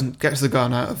 And then he goes and gets the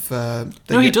gun out of...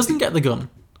 No, he doesn't get the gun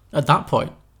at that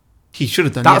point. He should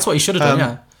have done. That's what he should have done,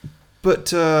 yeah.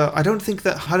 But I don't think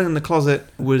that hiding in the closet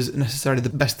was necessarily the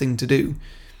best thing to do,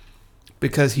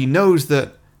 because he knows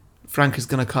that Frank is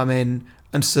going to come in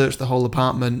and search the whole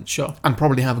apartment, Sure. and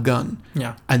probably have a gun,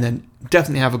 Yeah. and then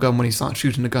definitely have a gun when he starts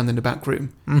shooting a gun in the back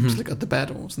room, Mm-hmm. just like at the bed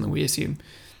or something, we assume.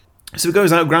 So he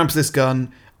goes out, grabs this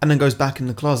gun, and then goes back in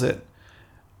the closet.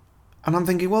 And I'm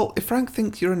thinking, well, if Frank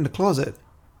thinks you're in the closet,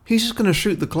 he's just going to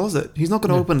shoot the closet. He's not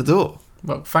going to open the door.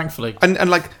 Well, thankfully. And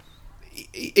like,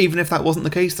 even if that wasn't the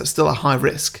case, that's still a high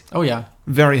risk. Oh, yeah.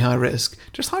 Very high risk.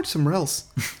 Just hide somewhere else.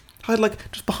 Hide,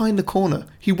 like, just behind the corner.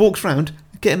 He walks round,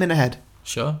 get him in ahead.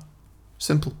 Sure.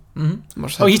 Simple. Mm-hmm.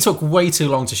 Much Oh, he simpler. took way too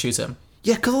long to shoot him.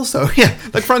 Yeah, because also, yeah,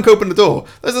 like Frank opened the door.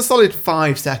 There's a solid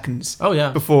 5 seconds Oh,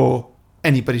 yeah. before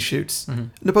anybody shoots. Mm-hmm.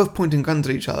 And they're both pointing guns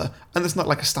at each other, and it's not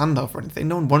like a standoff or anything.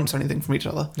 No one wants anything from each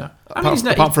other. No.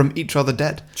 Apart from each other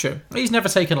dead. True. He's never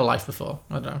taken a life before.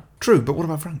 I don't know. True, but what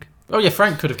about Frank? Oh, yeah,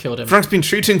 Frank could have killed him. Frank's been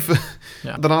shooting for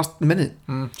Yeah. the last minute.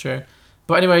 True.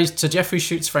 But anyways, so Jeffrey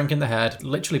shoots Frank in the head,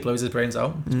 literally blows his brains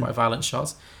out. It's quite a violent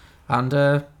shot.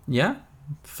 And, yeah,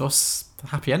 thus,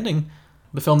 happy ending.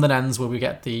 The film then ends where we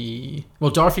get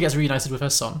Dorothy gets reunited with her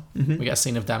son. Mm-hmm. We get a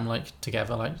scene of them, like,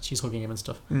 together, like, she's hugging him and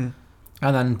stuff. And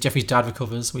then Jeffrey's dad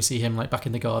recovers. We see him, like, back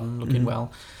in the garden, looking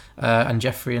well. And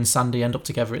Jeffrey and Sandy end up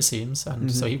together, it seems. And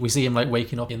so we see him, like,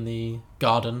 waking up in the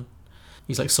garden.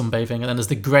 He's, like, sunbathing. And then there's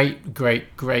the great,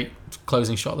 great, great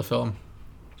closing shot of the film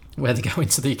where they go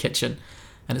into the kitchen.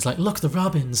 And it's like, look, the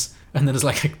robins. And then there's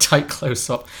like a tight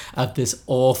close-up of this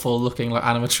awful-looking, like,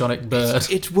 animatronic bird.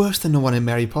 It's worse than the one in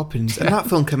Mary Poppins. And that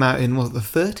film came out in, what, the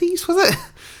 30s, was it?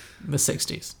 The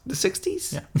 60s. The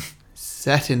 60s? Yeah.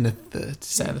 Set in the 30s.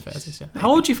 Set in the 30s, yeah. How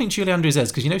old do you think Julie Andrews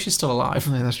is? Because you know she's still alive.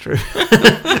 Yeah, that's true.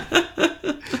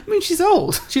 I mean, she's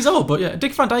old. She's old, but yeah.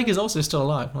 Dick Van Dyke is also still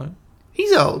alive. Like,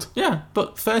 He's old. yeah,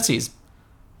 but 30s.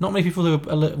 Not many people who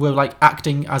were like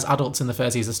acting as adults in the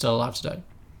 30s are still alive today.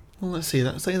 Well, let's see.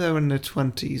 Say they were in their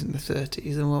 20s and the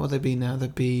 30s, and what would they be now?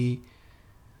 They'd be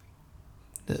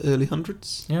the early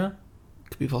hundreds. Yeah.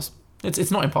 Could be possible.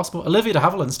 It's not impossible. Olivia de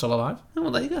Havilland's still alive. Oh,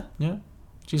 well, there you go. Yeah.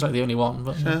 She's like the only one.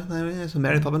 But, So, there we go. So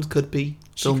Mary Poppins could be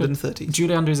She filmed could. in the 30s.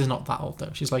 Julie Andrews is not that old, though.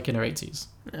 She's like in her 80s.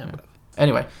 Yeah, whatever.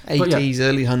 Anyway. 80s, but yeah.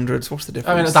 early hundreds. What's the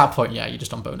difference? I mean, at that point, yeah, you're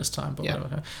just on bonus time. But Yeah.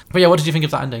 whatever. But yeah, what did you think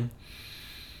of that ending?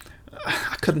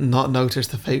 I couldn't not notice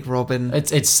the fake Robin.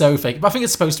 It's so fake, but I think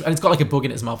it's supposed to, and it's got like a bug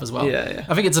in its mouth as well. Yeah.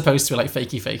 I think it's supposed to be like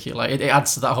fakey. Like it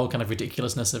adds to that whole kind of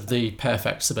ridiculously of the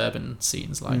perfect suburban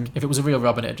scenes. Like if it was a real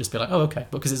Robin, it'd just be like, oh okay,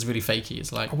 but because it's really fakey,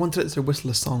 it's like I wanted it to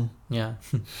whistle a song. yeah.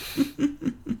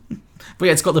 But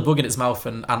yeah, it's got the bug in its mouth,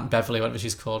 and Aunt Beverly, whatever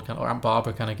she's called, or Aunt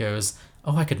Barbara, kind of goes,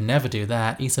 "Oh, I could never do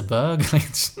that. Eat a bug."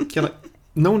 You're like,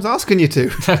 no one's asking you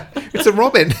to. It's a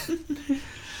Robin. What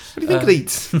do you think it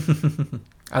eats?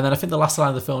 And then I think the last line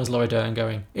of the film is Laura Dern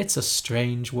going, "It's a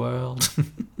strange world."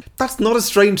 That's not a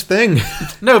strange thing.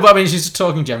 No, but I mean, she's just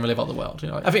talking generally about the world. You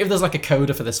know, I think if there's like a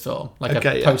coda for this film, like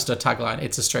Okay, a yeah. poster tagline,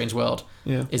 "It's a strange world,"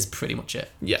 Yeah. is pretty much it.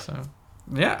 Yeah. So,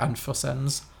 yeah, and thus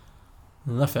ends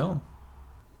the film.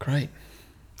 Great.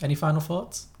 Any final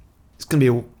thoughts? It's going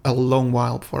to be a long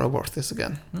while before I watch this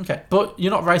again. Okay, but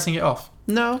you're not writing it off.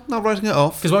 No, not writing it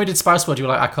off. Because when we did Spice World, you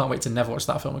were like, I can't wait to never watch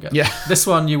that film again. Yeah. This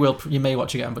one you may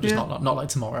watch again, but just Yeah. not like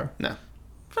tomorrow. No.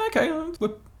 Okay,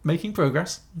 we're making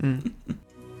progress.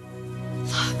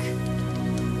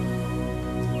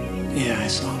 Yeah, I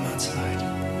saw him outside.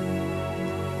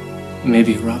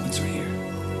 Maybe robins were here.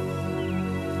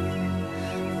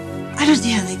 I don't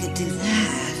see how they could do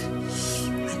that.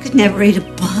 I could never eat a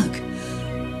bug.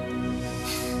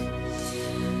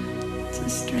 It's a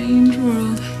strange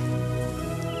world,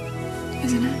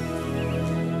 isn't it?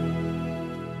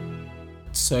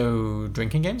 So,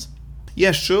 drinking games?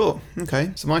 Yeah, sure.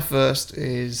 Okay. So my first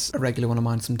is a regular one of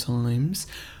mine sometimes.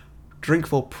 Drink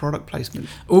for product placement.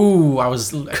 Ooh, I'm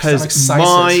Because excited.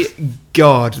 my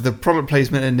God, the product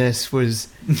placement in this was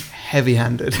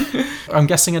heavy-handed. I'm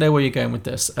guessing I know where you're going with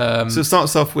this. So it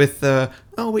starts off with, oh,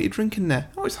 what are you drinking there?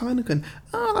 Oh, it's Heineken.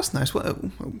 Oh, that's nice. What?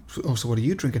 Oh, so what are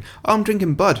you drinking? Oh, I'm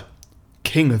drinking Bud.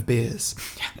 King of beers.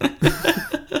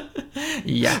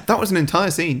 Yeah. That was an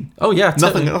entire scene. Oh yeah.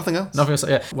 Nothing totally. else. Nothing else.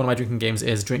 Yeah. One of my drinking games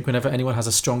is drink whenever anyone has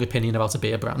a strong opinion about a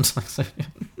beer brand. So, yeah.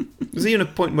 There's even a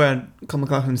point where Colin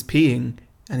McLaughlin's peeing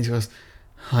and he goes,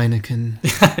 Heineken.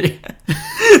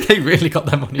 They really got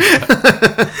their money back.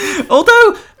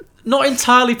 Although, not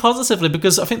entirely positively,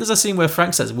 because I think there's a scene where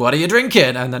Frank says, "What are you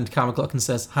drinking?" And then Colin McLaughlin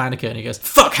says, "Heineken," and he goes,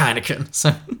 "Fuck Heineken."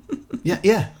 So, Yeah.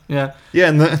 yeah. Yeah,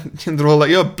 and they're all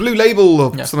like, "Yo, Blue Label"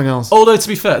 or Yeah. something else. Although, to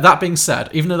be fair, that being said,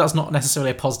 even though that's not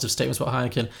necessarily a positive statement about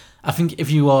Heineken, I think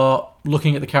if you are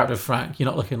looking at the character of Frank, you're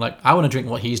not looking like, I want to drink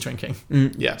what he's drinking.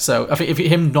 Yeah. So I think if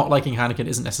him not liking Heineken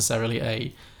isn't necessarily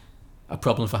a a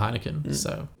problem for Heineken.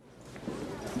 So,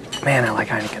 Man, I like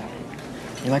Heineken.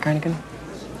 You like Heineken?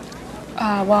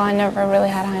 Well, I never really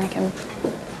had Heineken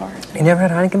before. You never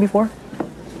had Heineken before?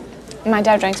 My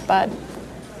dad drinks Bud.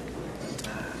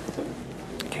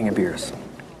 King of beers.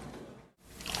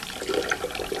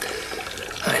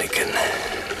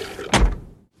 Heineken.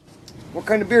 What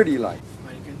kind of beer do you like?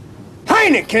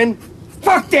 Heineken?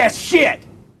 Fuck that shit!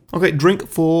 Okay, drink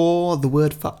for the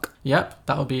word fuck. yep,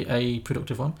 that would be a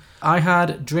productive one. I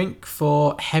had drink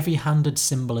for heavy-handed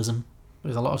symbolism.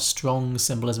 There's a lot of strong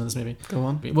symbolism in this movie. Go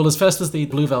on. Well, there's the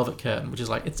Blue Velvet Curtain, which is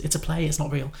like, it's a play, it's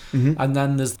not real. And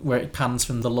then there's where it pans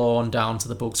from the lawn down to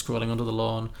the bugs crawling under the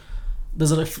lawn.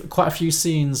 There's quite a few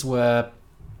scenes where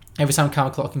every time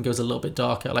Camera Clotkin goes a little bit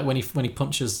darker, like when he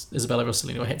punches Isabella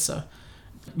Rossellini or hits her,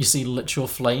 you see literal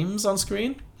flames on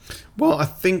screen. Well, I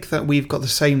think that we've got the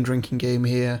same drinking game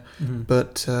here,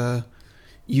 but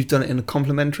you've done it in a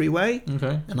complimentary way,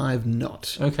 and I have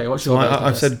not. Okay, what's So your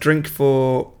I've said drink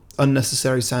for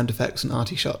unnecessary sound effects and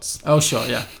arty shots. Oh, sure,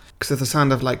 yeah. Because there's the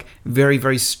sound of like very,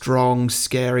 very strong,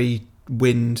 scary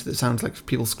wind that sounds like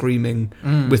people screaming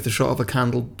with the shot of a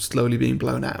candle slowly being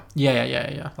blown out.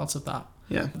 Yeah. Lots of that.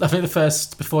 Yeah. I think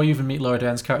before you even meet Laura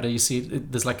Dern's character, you see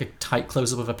there's like a tight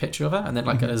close-up of a picture of her, and then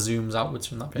like it zooms outwards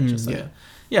from that picture. So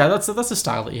yeah, that's a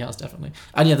style that he has, definitely.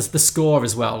 And yeah, the score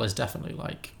as well is definitely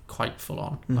like quite full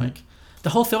on. Like the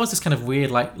whole film has this kind of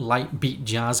weird like light beat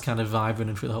jazz kind of vibe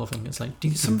running through the whole thing. It's like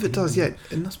some of it does, yeah,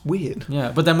 and that's weird.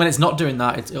 Yeah, but then when it's not doing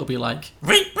that, it'll be like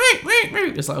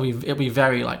it's like it'll be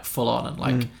very like full on and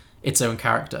like its own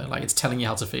character. Like it's telling you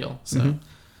how to feel. So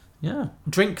yeah,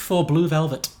 drink for Blue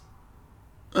Velvet.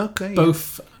 Okay.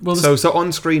 Both. Well, so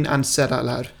on screen and said out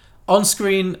loud. On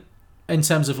screen, in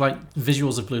terms of like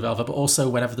visuals of Blue Velvet, but also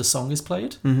whenever the song is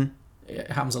played,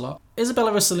 it happens a lot.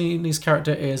 Isabella Rossellini's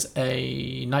character is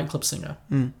a nightclub singer.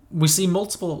 We see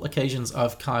multiple occasions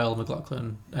of Kyle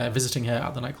MacLachlan visiting her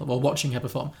at the nightclub or watching her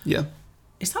perform. Yeah.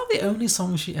 Is that the only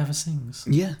song she ever sings?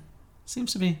 Yeah.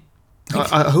 Seems to be.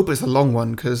 I hope it's a long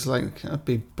one because like I'd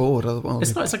be bored.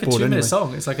 It's not. It's like a 2-minute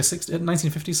song. It's like a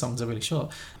 1950s songs are really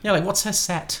short. Yeah, like what's her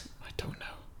set? I don't know.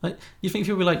 Like you think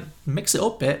people would be like mix it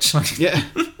up, bitch? Like, yeah.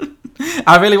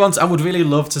 I would really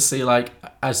love to see like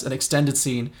as an extended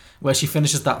scene where she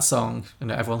finishes that song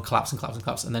and everyone claps and claps and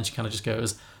claps, and then she kind of just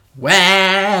goes,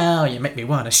 "Well, you make me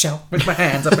want to shout with my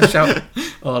hands up and shout,"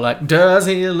 or like, "Does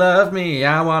he love me?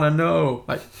 I want to know."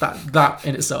 Like that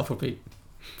in itself would be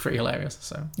pretty hilarious.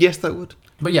 So yes, that would.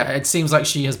 But yeah, it seems like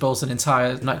she has built an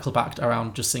entire nightclub act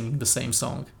around just singing the same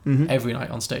song every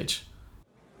night on stage.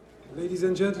 Ladies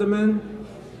and gentlemen,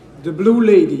 the Blue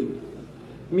Lady,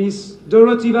 Miss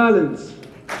Dorothy Valens.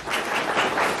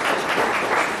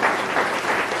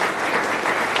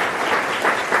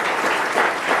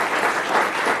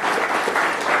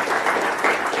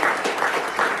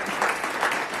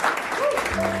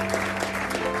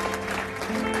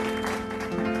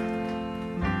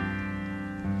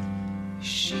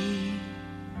 She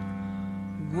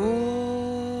wore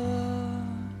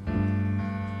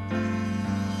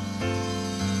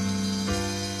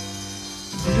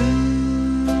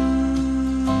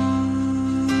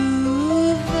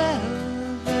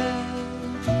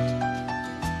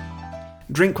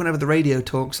Drink whenever the radio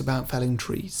talks about felling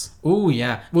trees. Oh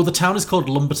yeah. Well, the town is called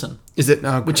Lumberton. Is it?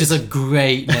 Oh, which is a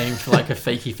great name for like a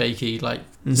fakey like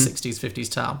 60s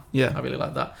 50s town. Yeah, I really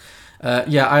like that.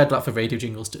 Yeah, I had that for radio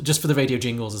jingles, just for the radio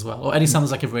jingles as well. Or any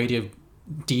sounds like a radio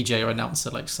DJ or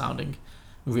announcer like sounding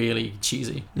really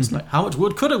cheesy. It's like, how much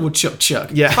wood could a woodchuck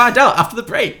chuck? Yeah. Find out after the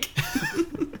break.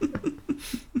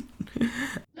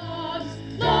 Lost,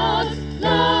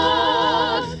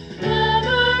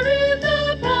 ever in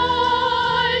the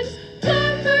pines,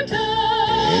 Lumberton,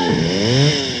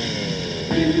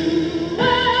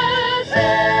 USA.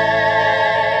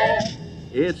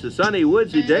 It's a sunny,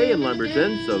 woodsy day in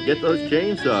Lumberton, so get those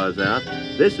chainsaws out.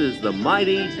 This is the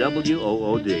mighty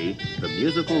WOOD, the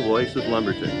musical voice of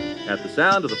Lumberton. At the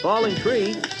sound of the falling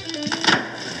tree,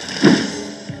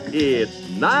 it's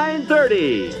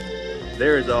 9:30.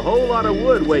 There's a whole lot of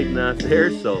wood waiting out there,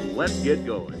 so let's get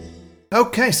going.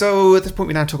 Okay, so at this point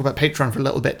we now talk about Patreon for a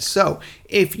little bit. So,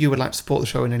 if you would like to support the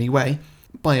show in any way,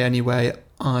 by any way,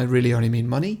 I really only mean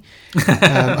money.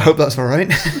 I hope that's all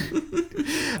right.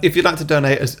 If you'd like to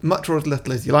donate as much or as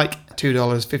little as you like, $2,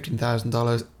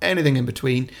 $15,000, anything in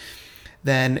between,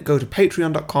 then go to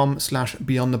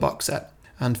patreon.com/beyondtheboxset.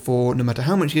 And for no matter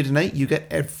how much you donate, you get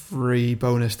every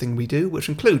bonus thing we do, which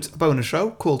includes a bonus show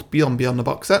called Beyond the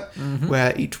Box Set,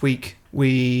 where each week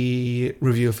we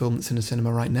review a film that's in a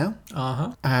cinema right now.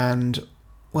 And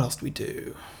what else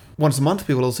do? Once a month,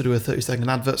 we will also do a 30-second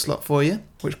advert slot for you,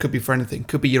 which could be for anything.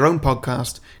 Could be your own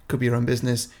podcast, could be your own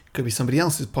business, could be somebody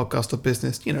else's podcast or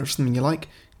business, something you like.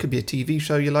 Could be a TV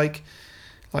show you like.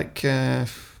 Like,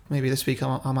 maybe this week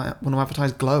I might want to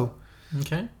advertise Glow.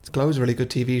 Okay. Glow is a really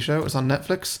good TV show. It's on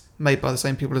Netflix, made by the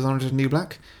same people as Orange is the New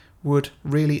Black. Would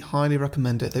really highly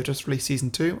recommend it. They've just released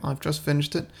season 2. I've just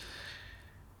finished it.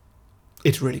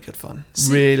 It's really good fun.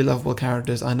 Really lovable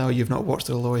characters. I know you've not watched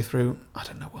it all the way through. I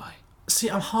don't know why. See,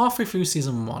 I'm halfway through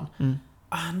season 1,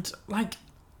 and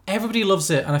everybody loves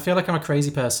it, and I feel like I'm a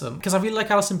crazy person because I really like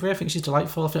Alison Brie. I think she's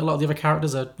delightful. I think a lot of the other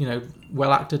characters are,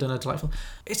 well acted and are delightful.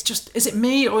 It's just, is it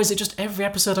me, or is it just every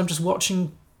episode I'm just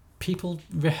watching people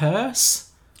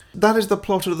rehearse? That is the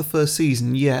plot of the first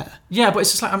season, yeah. Yeah, but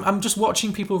it's just like I'm just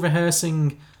watching people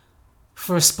rehearsing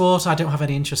for a sport I don't have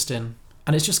any interest in,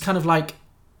 and it's just kind of like,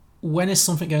 when is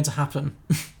something going to happen?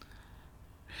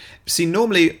 See,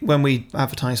 normally when we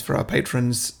advertise for our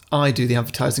patrons, I do the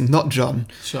advertising, not John.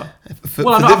 Sure. I'm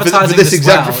not advertising for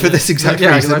this exact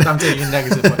reason. I'm taking a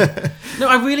negative way. No,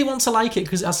 I really want to like it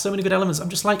because it has so many good elements. I'm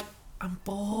just like, I'm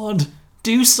bored.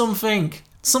 Do something.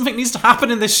 Something needs to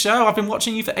happen in this show. I've been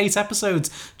watching you for 8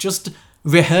 episodes, just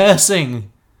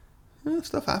rehearsing.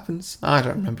 Stuff happens. I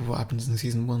don't remember what happens in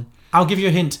season 1. I'll give you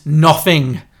a hint.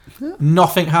 Nothing. Yeah.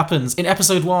 Nothing happens. In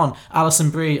episode 1,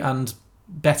 Alison Brie and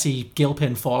Betty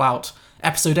Gilpin fall out.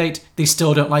 Episode 8, they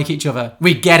still don't like each other.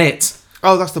 We get it.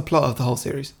 Oh, that's the plot of the whole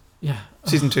series. Yeah.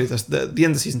 Season 2, the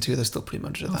end of season 2, they're still pretty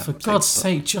much at that. For God's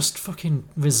sake, just fucking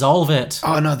resolve it.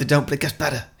 Oh no, they don't, but it gets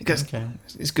better.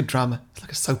 It's good drama. It's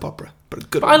like a soap opera, but a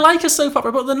good one. I like a soap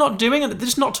opera, but they're not doing it. They're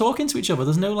just not talking to each other.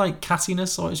 There's no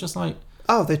cattiness, or it's just like...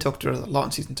 Oh, they talk to her a lot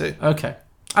in season 2. Okay.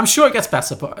 I'm sure it gets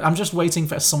better, but I'm just waiting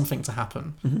for something to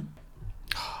happen. Mm-hmm.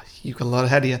 Oh, you've got a lot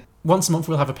ahead of you. Once a month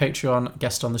we'll have a Patreon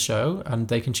guest on the show, and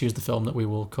they can choose the film that we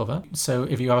will cover. So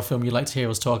if you have a film you'd like to hear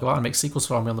us talk about and make sequels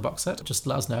for on the box set, just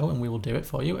let us know and we will do it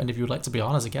for you. And if you would like to be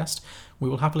on as a guest, we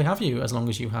will happily have you, as long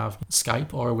as you have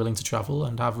Skype or are willing to travel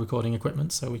and have recording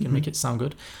equipment so we can make it sound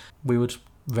good. We would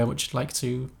very much like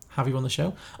to have you on the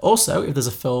show. Also, if there's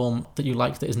a film that you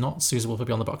like that is not suitable for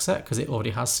Beyond the Box Set because it already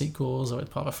has sequels or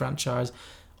it's part of a franchise,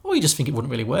 or you just think it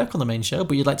wouldn't really work on the main show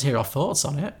but you'd like to hear our thoughts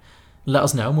on it, let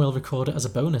us know and we'll record it as a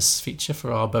bonus feature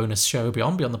for our bonus show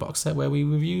Beyond the Box Set, where we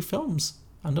review films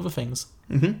and other things.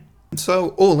 Mm-hmm.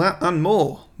 So all that and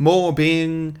more. More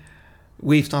being,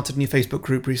 we've started a new Facebook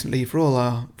group recently for all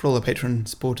our patron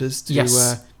supporters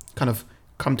to kind of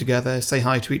come together, say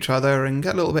hi to each other, and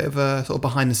get a little bit of a sort of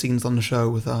behind the scenes on the show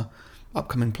with our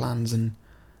upcoming plans and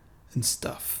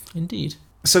stuff. Indeed.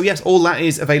 So yes, all that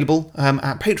is available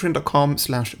at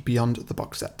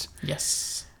patreon.com/beyondtheboxset.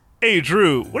 Yes. Hey,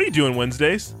 Drew, what are you doing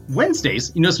Wednesdays? Wednesdays?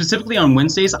 Specifically on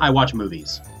Wednesdays, I watch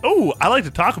movies. Oh, I like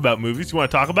to talk about movies. You want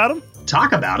to talk about them?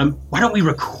 Talk about them? Why don't we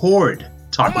record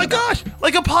talking about them? Oh my gosh,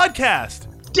 like a podcast.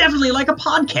 Definitely like a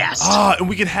podcast. And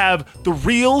we could have the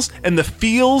reels and the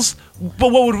feels,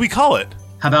 but what would we call it?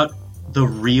 How about the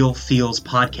Real Feels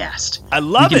Podcast? I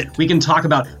love it. We can talk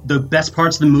about the best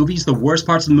parts of the movies, the worst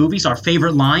parts of the movies, our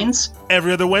favorite lines.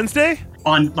 Every other Wednesday?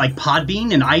 On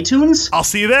Podbean and iTunes? I'll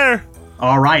see you there.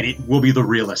 All right, it will be the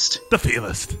realest. The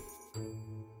feelest.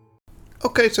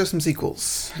 Okay, so some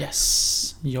sequels.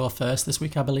 Yes. You're first this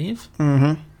week, I believe.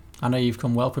 Mm-hmm. I know you've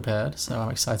come well prepared, so I'm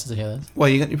excited to hear this. Well,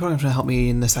 you're probably going to help me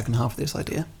in the second half of this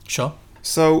idea. Sure.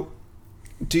 So,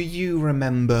 do you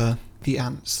remember the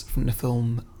ants from the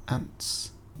film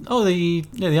Ants? Oh, the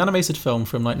animated film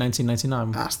from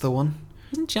 1999. That's the one.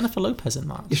 Isn't Jennifer Lopez in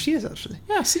that? Yeah, she is actually.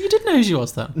 Yeah, so you did know who she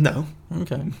was then? No.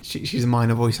 Okay. She's a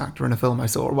minor voice actor in a film I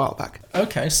saw a while back.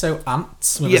 Okay, so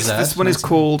Ants with yes, a Z. This one is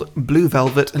called Blue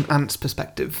Velvet, an Ant's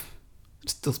Perspective.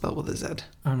 It's still spelled with a Z.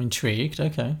 I'm intrigued,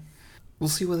 okay. We'll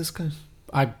see where this goes.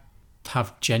 I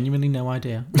have genuinely no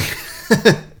idea.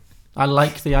 I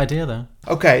like the idea though.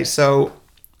 Okay, so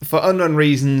for unknown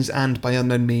reasons and by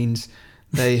unknown means,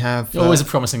 they have... Always a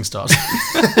promising start.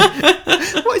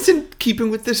 Well, it's in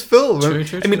keeping with this film. True.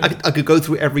 I mean, I could go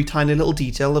through every tiny little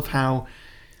detail of how...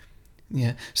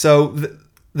 Yeah. So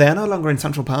they are no longer in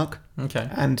Central Park. Okay.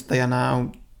 And they are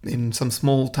now in some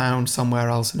small town somewhere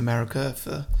else in America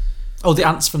for... Oh, the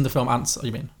ants from the film Ants,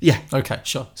 you mean? Yeah. Okay,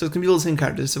 sure. So it's going to be all the same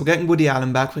characters. So we're getting Woody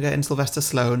Allen back. We're getting Sylvester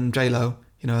Stallone and J-Lo.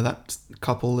 You know, that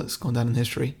couple that's gone down in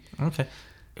history. Okay.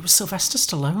 It was Sylvester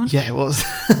Stallone? Yeah, it was.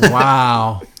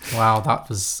 Wow,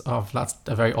 that's a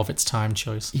very of its time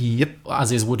choice. Yep.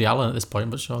 As is Woody Allen at this point,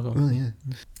 but sure. Go on. Oh, yeah.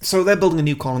 So they're building a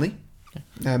new colony.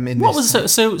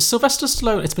 So Sylvester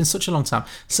Stallone, it's been such a long time.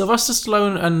 Sylvester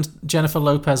Stallone and Jennifer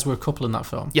Lopez were a couple in that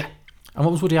film. Yeah. And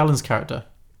what was Woody Allen's character?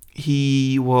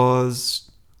 He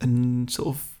was a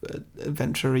sort of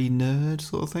adventure-y nerd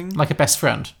sort of thing. Like a best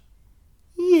friend?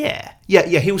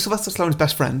 Yeah. He was Sylvester Stallone's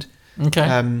best friend.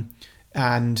 Okay.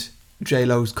 And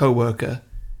J-Lo's co-worker.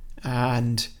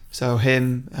 And so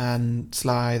him and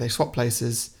Sly, they swapped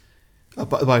places.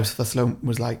 But Sylvester Stallone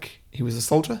was he was a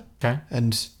soldier. Okay.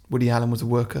 And Woody Allen was a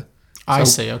worker. I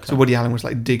see, okay. So Woody Allen was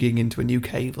digging into a new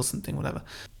cave or something, whatever,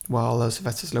 while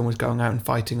Sylvester Stallone was going out and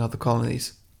fighting other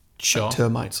colonies. Sure.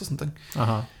 Termites or something.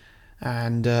 Uh-huh.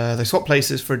 And they swapped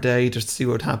places for a day just to see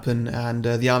what would happen, and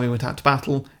the army went out to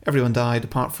battle. Everyone died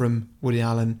apart from Woody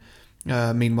Allen.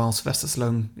 Meanwhile, Sylvester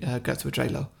Stallone gets with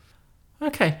J-Lo.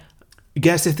 Okay.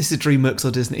 Guess if this is DreamWorks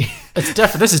or Disney.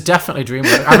 This is definitely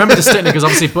DreamWorks. I remember distinctly because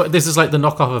obviously this is the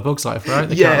knockoff of A Bug's Life, right?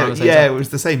 It was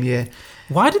the same year.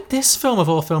 Why did this film of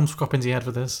all films crop into your head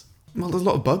for this? Well, there's a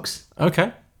lot of bugs.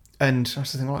 Okay. And I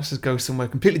was thinking, let's just go somewhere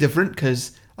completely different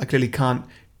because I clearly can't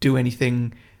do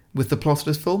anything with the plot of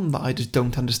this film that I just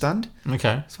don't understand.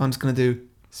 Okay. So I'm just going to do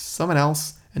something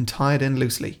else and tie it in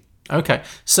loosely. Okay.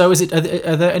 So are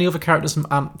there any other characters from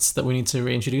Ants that we need to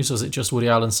reintroduce, or is it just Woody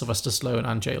Allen, Sylvester Stallone,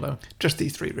 and J-Lo? Just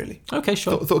these three, really. Okay,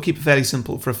 sure. Thought I'd keep it fairly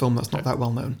simple for a film that's not that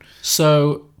well known.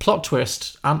 So, plot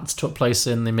twist, Ants took place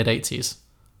in the mid-80s.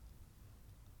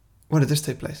 When did this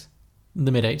take place?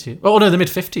 The mid-80s. Oh, no, the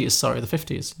mid-50s, sorry, the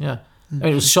 50s, yeah. I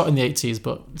mean, it was shot in the 80s,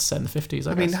 but set in the 50s,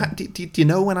 I guess. Do you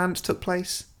know when Ants took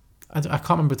place? I can't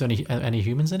remember if there are any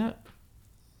humans in it.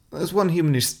 There's one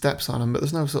human who steps on him, but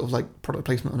there's no sort of product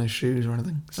placement on his shoes or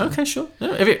anything. So. Okay, sure.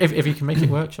 Yeah, if you can make it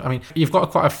work. I mean, you've got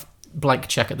quite a blank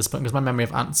check at this point because my memory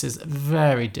of Ants is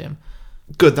very dim.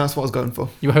 Good, that's what I was going for.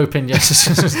 You were hoping,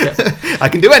 yes. I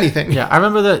can do anything. Yeah, I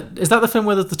remember that. Is that the film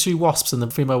where the two wasps and the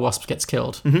female wasp gets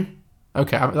killed? Mm-hmm.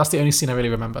 Okay, that's the only scene I really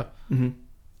remember. Mm-hmm.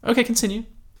 Okay, continue.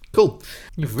 Cool.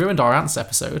 You've ruined our Ants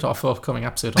episode, our forthcoming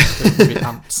episode on the movie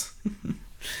Ants.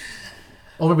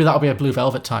 Or maybe that'll be a Blue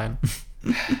Velvet tie-in.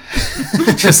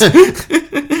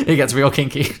 It gets real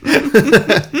kinky.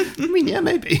 I mean, yeah,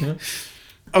 maybe. Yeah.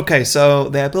 Okay, so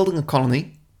they're building a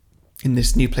colony in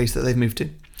this new place that they've moved to.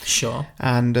 Sure.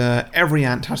 And every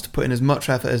ant has to put in as much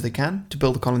effort as they can to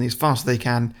build the colony as fast as they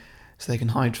can so they can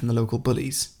hide from the local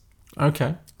bullies.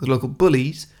 Okay. The local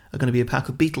bullies are going to be a pack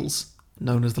of beetles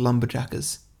known as the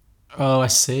Lumberjackers. Oh, I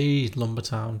see.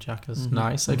 Lumbertown Jackers. Mm-hmm.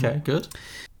 Nice. Okay, good.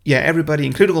 Yeah, everybody,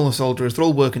 including all the soldiers, they're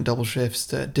all working double shifts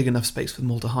to dig enough space for them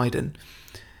all to hide in.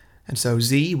 And so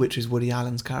Z, which is Woody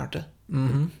Allen's character,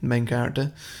 the main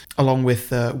character, along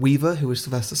with Weaver, who is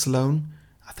Sylvester Stallone.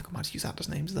 I think I might use actors'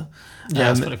 names, though. Yeah,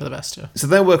 that's probably for the best, yeah. So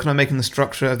they're working on making the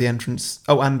structure of the entrance.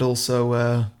 Oh, and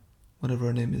also, whatever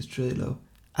her name is, J-Lo.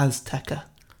 Azteca.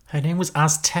 Her name was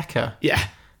Azteca? Yeah.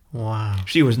 Wow.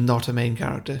 She was not a main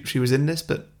character. She was in this,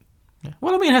 but... Yeah.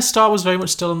 Well, I mean, her star was very much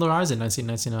still on the rise in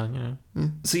 1999, you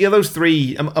know. So yeah, those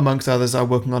three, amongst others, are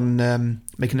working on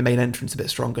making the main entrance a bit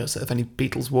stronger, so if any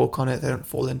beetles walk on it, they don't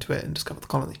fall into it and discover the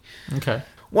colony. Okay.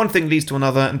 One thing leads to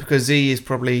another, and because Z is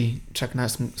probably checking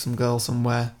out some girl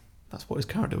somewhere, that's what his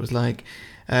character was like.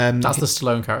 That's the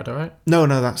Stallone character, right? No,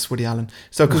 that's Woody Allen.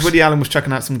 So, because Woody Allen was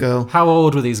checking out some girl. How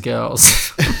old were these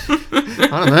girls?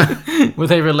 I don't know. Were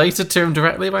they related to him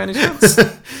directly by any chance?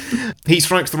 He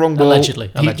strikes the wrong wall.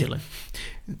 Allegedly.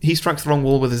 He strikes the wrong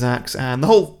wall with his axe, and the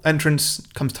whole entrance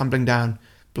comes tumbling down,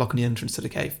 blocking the entrance to the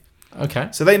cave. Okay.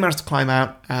 So they manage to climb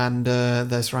out, and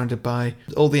they're surrounded by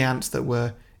all the ants that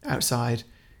were outside,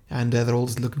 and they're all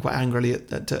just looking quite angrily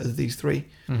at these three.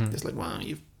 Mm-hmm. It's like, wow,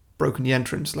 you've broken the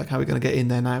entrance. Like, how are we going to get in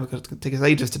there now? We've got to take us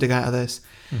ages to dig out of this.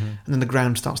 Mm-hmm. And then the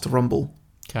ground starts to rumble.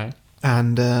 Okay.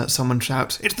 And someone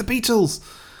shouts, "It's the Beatles!"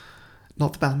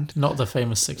 Not the band. Not the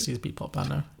famous 60s beatpop band,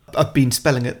 no. I've been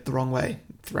spelling it the wrong way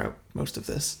throughout most of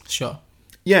this. Sure.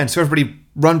 Yeah, and so everybody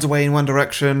runs away in one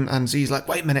direction, and Z's like,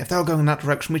 wait a minute, if they're all going in that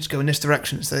direction, we should go in this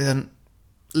direction, so they don't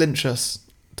lynch us.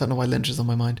 Don't know why lynch is on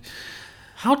my mind.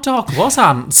 How dark was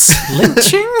Ants?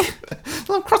 Lynching?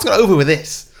 Well, I'm crossing it over with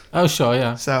this. Oh, sure,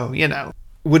 yeah. So, you know.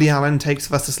 Woody Allen takes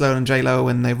Sylvester Stallone and J-Lo,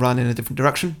 and they run in a different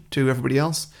direction to everybody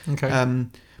else. Okay.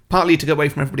 Partly to get away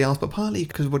from everybody else, but partly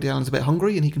because Woody Allen's a bit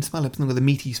hungry, and he can smell something with a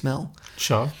meaty smell.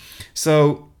 Sure.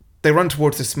 So they run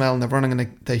towards the smell, and they're running,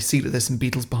 and they see that there's some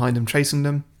beetles behind them chasing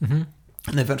them. Mm-hmm.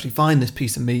 And they eventually find this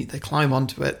piece of meat. They climb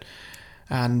onto it,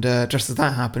 and just as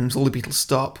that happens, all the beetles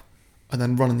stop and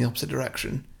then run in the opposite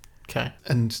direction. Okay.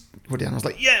 And Woody Allen's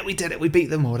like, yeah, we did it, we beat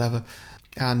them, or whatever.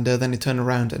 And then they turn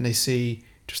around and they see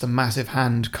just a massive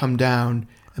hand come down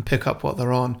and pick up what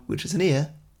they're on, which is an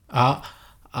ear. Okay.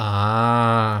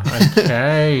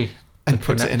 And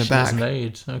puts it in a bag.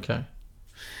 Made. Okay.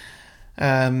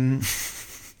 Do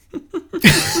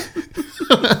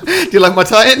you like my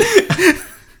tie-in?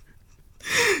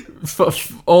 For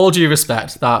all due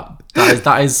respect,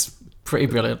 that is pretty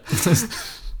brilliant.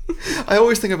 I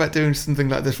always think about doing something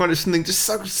like this, when it's something just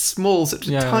so small, such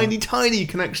a tiny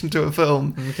connection to a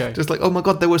film. Okay. Just like, oh my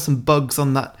god, there were some bugs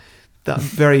on that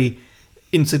very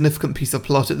insignificant piece of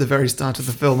plot at the very start of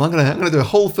the film. I'm gonna do a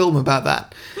whole film about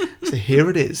that. So here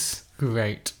it is.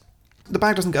 Great. The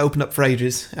bag doesn't get opened up for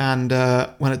ages, and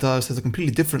when it does, there's a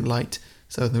completely different light.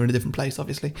 So they're in a different place,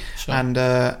 obviously. Sure. And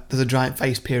there's a giant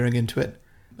face peering into it.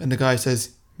 And the guy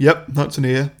says, "Yep, that's an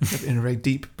ear," in a very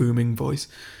deep, booming voice.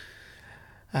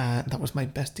 That was my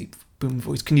best deep, booming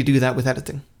voice. Can you do that with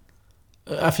editing?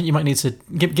 I think you might need to...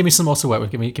 Give me some more to work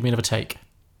with. Give me another take.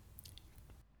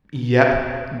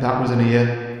 Yep, that was an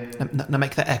ear. Now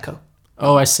make that echo.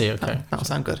 Oh, I see, okay. That'll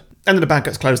sound good. And then the bag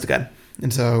gets closed again.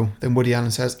 And so then Woody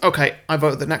Allen says, "Okay, I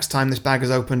vote that next time this bag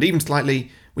is opened, even slightly,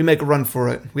 we make a run for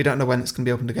it. We don't know when it's going to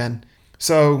be opened again."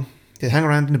 So they hang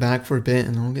around in the bag for a bit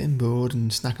and they're all getting bored and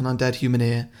snacking on dead human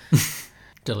ear.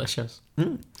 Delicious.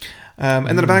 And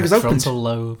then the bag is opened. Frontal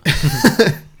lobe.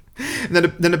 And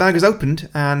then the bag is opened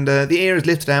and the ear is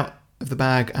lifted out of the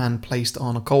bag and placed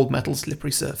on a cold metal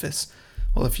slippery surface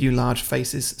while a few large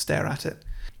faces stare at it.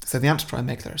 So the ants try and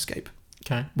make their escape.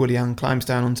 Okay. Woody Allen climbs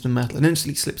down onto the metal and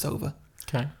instantly slips over.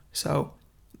 Okay. So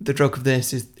the joke of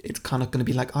this is it's kind of going to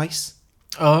be like ice.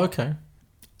 Oh, okay.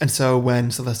 And so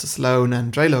when Sylvester Stallone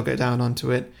and J-Lo get down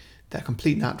onto it, they're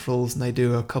complete naturals and they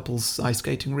do a couple's ice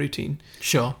skating routine.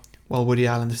 Sure. While Woody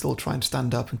Allen is still trying to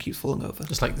stand up and keeps falling over.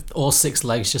 Just like all 6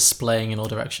 legs just splaying in all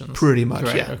directions. Pretty much,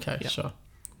 Great, yeah. Okay, yeah. Sure.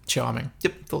 Charming.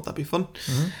 Yep, thought that'd be fun.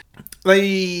 Mm-hmm. They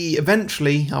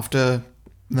eventually, after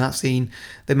that scene,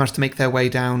 they managed to make their way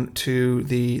down to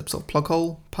the sort of plug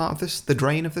hole part of this, the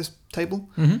drain of this table.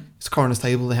 Mm-hmm. It's a coroner's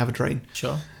table, they have a drain.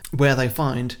 Sure. Where they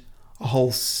find a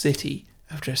whole city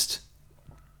of just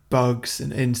bugs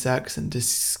and insects and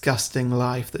disgusting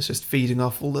life that's just feeding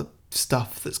off all the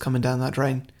stuff that's coming down that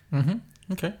drain. Mm-hmm.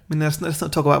 Okay. I mean, let's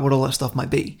not talk about what all that stuff might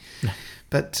be. No.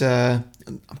 But I'm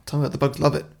talking about the bugs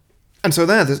love it. And so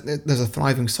there's a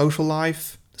thriving social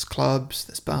life. There's clubs,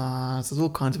 there's bars, there's all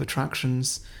kinds of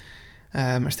attractions.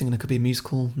 I was thinking there could be a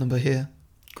musical number here.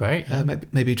 Great. Yeah.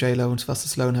 Maybe J-Lo and Sylvester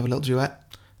Stallone have a little duet.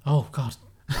 Oh, God.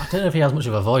 I don't know if he has much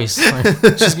of a voice.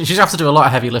 Like, she's have to do a lot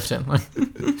of heavy lifting.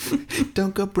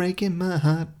 Don't go breaking my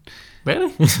heart.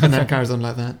 Really? And that carries on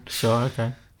like that. Sure,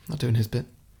 okay. Not doing his bit.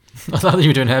 I thought you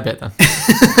were doing her bit then.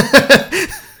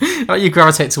 How you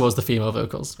gravitate towards the female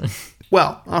vocals?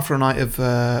 Well, after a night of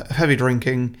heavy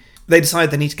drinking, they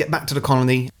decide they need to get back to the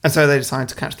colony, and so they decide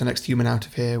to catch the next human out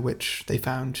of here, which they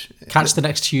found... Catch the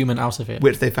next human out of here?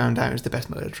 Which they found out is the best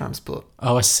mode of transport.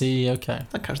 Oh, I see, okay.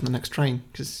 Like catching the next train,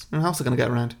 because how else are they going to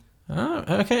get around? Oh,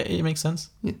 okay, it makes sense.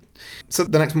 Yeah. So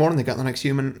the next morning they got the next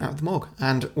human out of the morgue,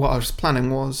 and what I was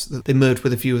planning was that they merged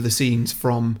with a few of the scenes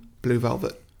from Blue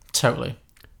Velvet. Totally.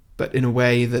 But in a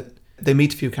way that they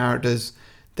meet a few characters,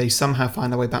 they somehow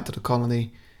find their way back to the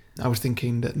colony. I was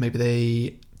thinking that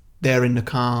maybe they're in the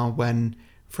car when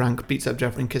Frank beats up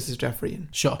Jeffrey and kisses Jeffrey. And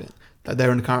sure. That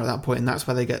they're in the car at that point, and that's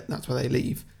where they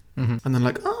leave. Mm-hmm. And then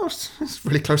it's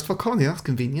really close to our colony. That's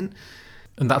convenient.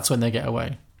 And that's when they get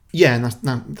away. Yeah,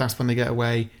 and that's when they get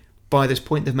away. By this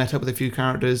point, they've met up with a few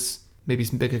characters, maybe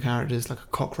some bigger characters like a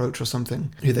cockroach or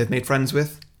something, who they've made friends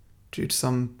with due to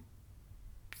some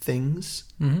things.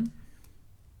 Mm-hmm.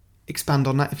 Expand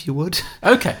on that if you would.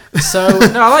 Okay, so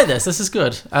no, I like this. This is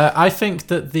good. I think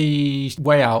that the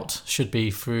way out should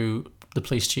be through the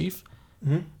police chief.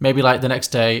 Mm-hmm. Maybe like the next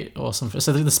day or something.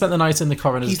 So they spent the night in the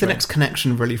coroner's. He's the next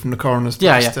connection, really, from the coroner's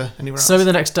place to anywhere else. So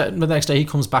the next day he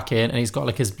comes back in and he's got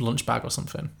like his lunch bag or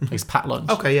something, like his packed lunch.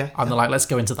 Okay, yeah. And they're like, let's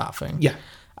go into that thing. Yeah.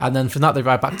 And then from that they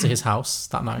ride back to his house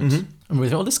that night, and we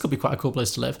thought, this could be quite a cool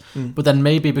place to live. But then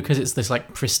maybe because it's this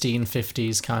like pristine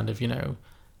 50s kind of,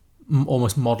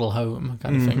 almost model home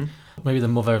kind of thing. Maybe the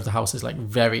mother of the house is like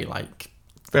very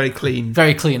clean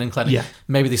and clean. Yeah.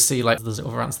 Maybe they see like there's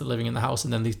other ants that are living in the house,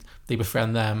 and then they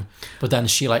befriend them. But then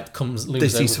she like looms They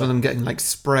see over some of them getting like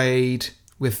sprayed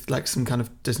with like some kind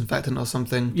of disinfectant or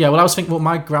something. Yeah. Well, I was thinking,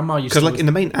 my grandma used to. Because like in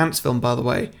the main Ants film, by the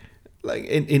way, like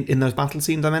in those battle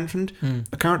scenes I mentioned,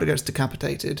 a character gets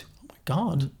decapitated. Oh my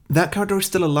God. That character is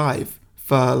still alive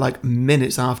for like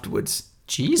minutes afterwards.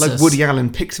 Jesus. Like Woody Allen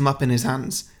picks him up in his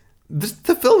hands.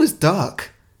 The film is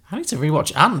dark. I need to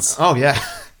rewatch Ants. Oh yeah.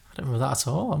 I don't remember that at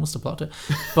all. I must have blocked it.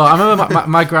 But I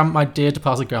remember my dear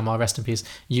departed grandma, rest in peace,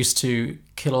 used to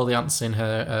kill all the ants in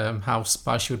her house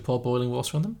by she would pour boiling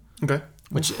water on them. Okay.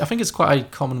 Which I think is quite a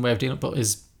common way of dealing, but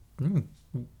is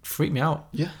freaked me out.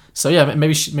 Yeah. So yeah,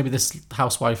 maybe this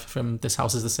housewife from this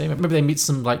house is the same. Maybe they meet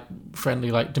some like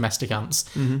friendly like domestic ants,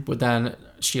 but then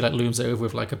she like looms over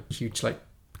with like a huge like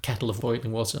kettle of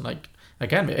boiling water and like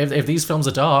again, if these films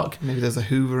are dark, maybe there's a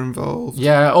Hoover involved.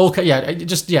 Yeah, okay,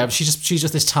 yeah, she's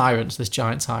just this tyrant, this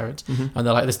giant tyrant, and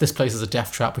they're like, this place is a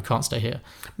death trap. We can't stay here.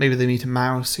 Maybe they meet a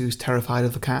mouse who's terrified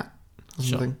of the cat or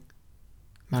Sure. something.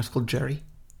 Mouse called Jerry.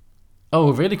 Oh,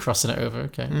 we're really crossing it over.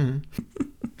 Okay.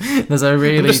 There's a I'm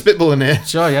really just spitballing here.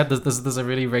 Sure, yeah. There's a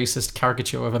really racist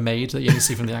caricature of a maid that you only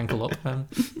see from the ankle up.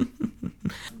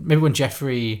 Maybe when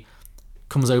Jeffrey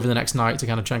comes over the next night to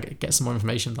kind of try and get some more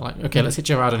information, they're like, okay, let's hitch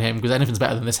a ride on him because anything's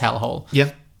better than this hellhole.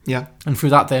 Yeah. And through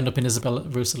that, they end up in Isabella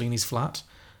Rossellini's flat.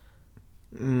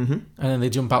 Mm-hmm. And then they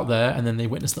jump out there, and then they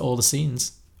witness all the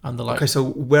scenes. And they're like, okay, so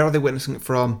where are they witnessing it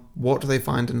from? What do they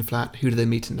find in the flat? Who do they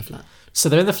meet in the flat? So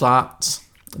they're in the flat.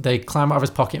 They climb out of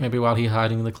his pocket maybe while he's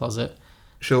hiding in the closet.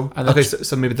 Sure. And Okay,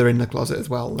 so maybe they're in the closet as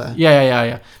well there.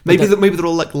 Yeah. Maybe they're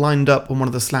all like lined up on one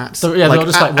of the slats. They're all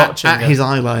just like watching at his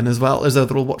eye line as well, as though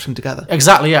they're all watching together.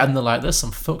 Exactly, yeah. And they're like, there's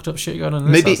some fucked up shit going on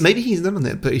in this house. Maybe he's done on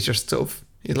it, but he's just sort of,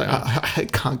 he's like, I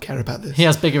can't care about this. He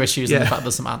has bigger issues than the fact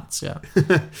there's some ants, yeah.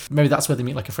 Maybe that's where they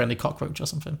meet like a friendly cockroach or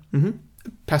something. Mm-hmm.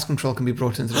 Pest control can be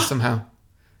brought into this somehow.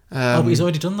 But he's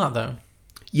already done that though.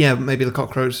 Yeah, but maybe the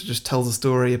cockroach just tells a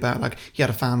story about like he had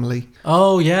a family.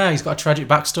 Oh yeah, he's got a tragic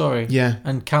backstory. Yeah.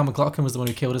 And Cal McLaughlin was the one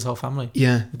who killed his whole family.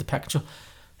 Yeah. With the pest control.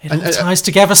 It all ties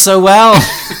together so well.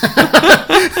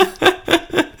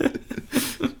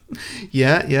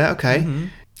 Yeah, okay. Mm-hmm.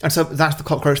 And so that's the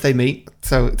cockroach they meet.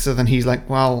 So then he's like,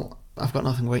 well, I've got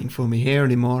nothing waiting for me here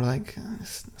anymore. Like,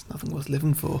 it's nothing worth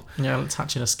living for. Yeah, let's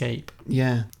hatch an escape.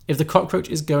 Yeah. If the cockroach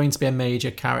is going to be a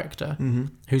major character,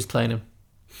 who's playing him?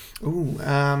 Ooh,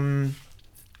 a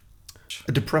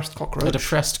depressed cockroach. A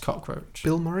depressed cockroach.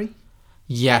 Bill Murray?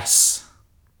 Yes.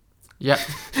 Yep.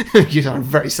 You are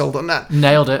very sold on that.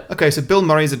 Nailed it. Okay, so Bill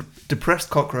Murray's a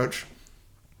depressed cockroach.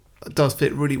 That does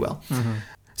fit really well. Mm-hmm.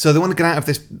 So they want to get out of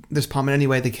this apartment any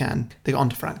way they can. They get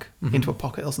onto Frank, into a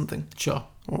pocket or something. Sure.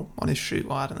 Or on his shoe,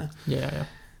 or I don't know. Yeah.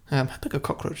 How big are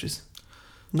cockroaches?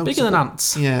 No, bigger than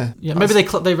ants. Yeah. Maybe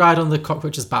they ride on the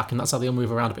cockroach's back and that's how they'll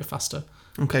move around a bit faster.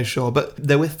 Okay, sure. But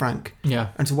they're with Frank. Yeah.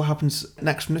 And so what happens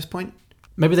next from this point?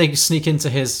 Maybe they sneak into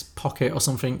his pocket or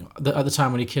something at the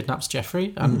time when he kidnaps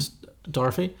Jeffrey and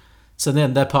Dorothy. So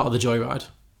then they're part of the joyride.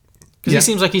 Because he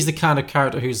seems like he's the kind of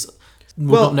character who's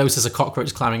would not notice a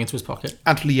cockroach climbing into his pocket.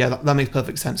 Actually, yeah, that makes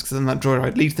perfect sense, because then that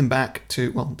joyride leads them back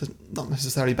to, well, not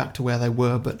necessarily back to where they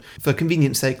were, but for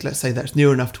convenience sake, let's say that's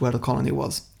near enough to where the colony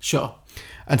was. Sure.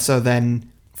 And so then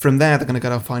from there, they're going to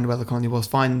go and find where the colony was,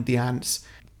 find the ants.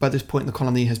 By this point, the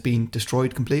colony has been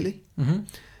destroyed completely.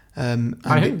 Mm-hmm.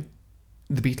 By who?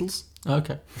 The Beatles.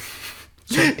 Okay.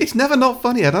 It's never not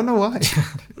funny. I don't know why.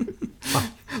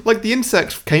 Like, the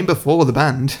insects came before the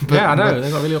band. But, yeah, I know. They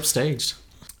got really upstaged.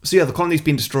 So yeah, the colony's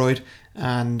been destroyed,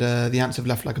 and the ants have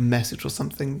left like a message or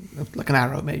something, like an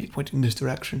arrow maybe pointing in this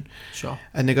direction. Sure.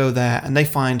 And they go there, and they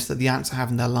find that the ants are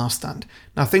having their last stand.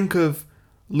 Now think of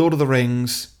Lord of the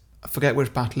Rings, I forget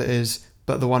which battle it is,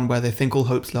 but the one where they think all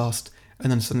hope's lost,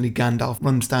 and then suddenly Gandalf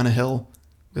runs down a hill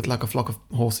with like a flock of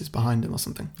horses behind him or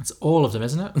something. It's all of them,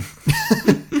 isn't it?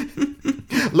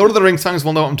 Lord of the Rings fans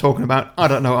will know what I'm talking about. I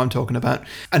don't know what I'm talking about.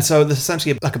 And so there's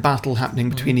essentially like a battle happening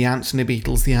between the ants and the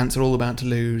Beatles. The ants are all about to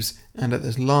lose. And at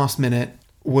this last minute,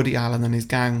 Woody Allen and his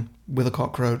gang with a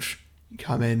cockroach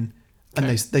come in and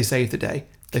they save the day.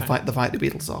 They fight the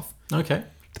Beatles off. Okay.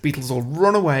 The Beatles all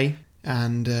run away,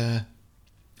 and the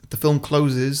film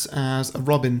closes as a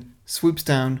robin swoops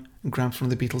down and grabs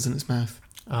one of the Beatles in its mouth.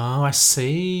 Oh, I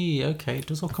see. Okay, it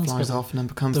does all come flies together. off and then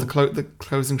becomes the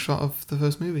closing shot of the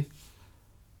first movie.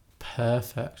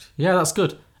 Perfect. Yeah, that's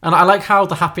good. And I like how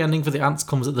the happy ending for the ants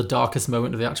comes at the darkest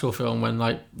moment of the actual film, when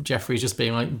like Jeffrey's just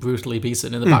being like brutally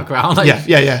beaten in the background. Like,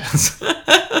 yeah.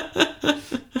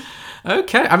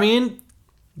 Okay, I mean,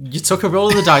 you took a roll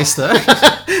of the dice there.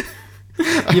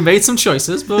 You made some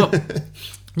choices, but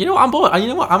you know what? I'm bored. You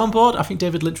know what? I'm on board. I think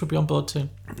David Lynch would be on board too.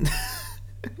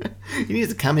 He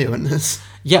needs a cameo in this.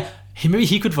 Yeah, maybe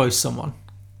he could voice someone.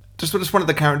 Just one of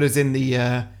the characters in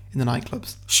the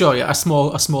nightclubs. Sure, yeah, a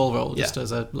small role, just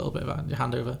as a little bit of a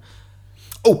handover.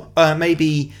 Oh,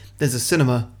 maybe there's a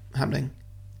cinema happening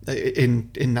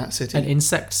in that city. An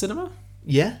insect cinema?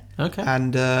 Yeah. Okay.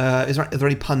 And are there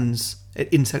any puns,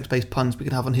 insect-based puns we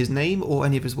could have on his name or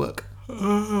any of his work?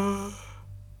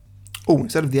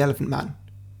 Instead of the Elephant Man,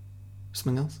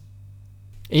 something else.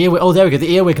 Oh, there we go.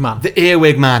 The Earwig Man. The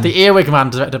Earwig Man. The Earwig Man,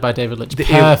 directed by David Lynch.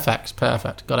 Perfect.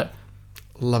 Got it.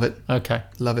 Love it. Okay.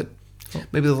 Love it.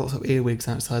 Maybe there's lots of earwigs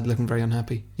outside looking very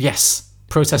unhappy. Yes.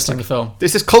 Protesting the film.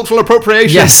 This is cultural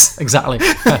appropriation. Yes, exactly.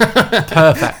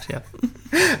 Perfect, yeah.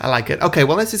 I like it. Okay,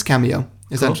 well, that's his cameo,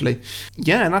 essentially. Cool.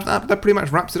 Yeah, and that pretty much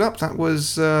wraps it up. That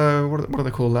was, what do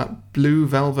they call that? Blue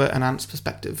Velvet and Ant's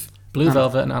Perspective. Blue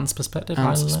Velvet and Ant's Perspective.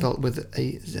 Ant's spelt with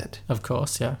a Z. Of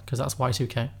course, yeah, because that's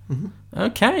Y2K. Mm-hmm.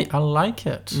 Okay, I like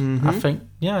it. Mm-hmm. I think,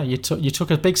 yeah, you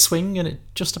took a big swing and it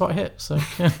just about hit. So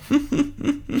yeah.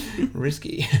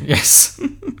 Risky. Yes,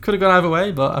 could have gone either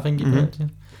way, but I think you did. Yeah.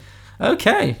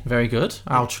 Okay, very good.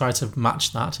 I'll try to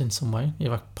match that in some way if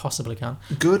I possibly can.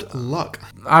 Good luck.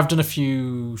 I've done a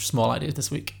few small ideas this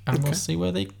week, and we'll see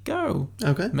where they go.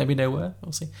 Okay. Maybe nowhere.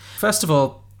 We'll see. First of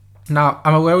all, now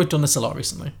I'm aware we've done this a lot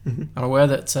recently. Mm-hmm. I'm aware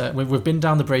that we've been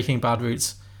down the Breaking Bad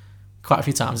route quite a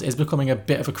few times. It's becoming a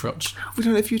bit of a crutch. Have we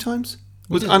done it a few times?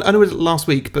 I know it was last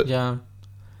week, but... Yeah.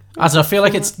 I don't know, I feel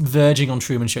like it's verging on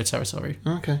Truman Show territory.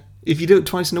 Okay. If you do it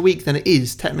twice in a week, then it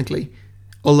is, technically.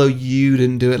 Although you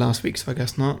didn't do it last week, so I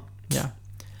guess not. Yeah.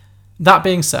 That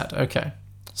being said, okay.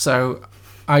 So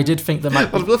I did think that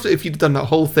I'd love it if you'd done that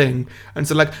whole thing and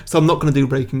so I'm not going to do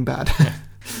Breaking Bad.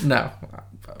 No.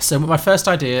 So my first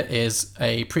idea is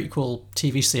a prequel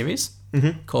TV series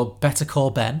called Better Call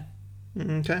Ben.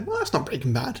 Okay. Well, that's not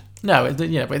Breaking Bad. No,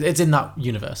 it's in that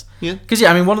universe. Yeah. Because,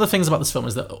 I mean, one of the things about this film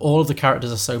is that all of the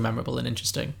characters are so memorable and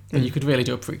interesting that you could really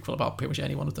do a prequel about pretty much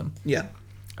any one of them. Yeah.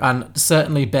 And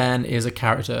certainly Ben is a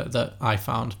character that I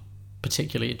found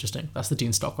particularly interesting. That's the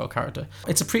Dean Stockwell character.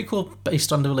 It's a prequel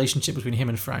based on the relationship between him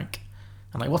and Frank.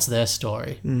 And, what's their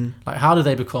story? How do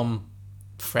they become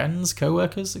friends,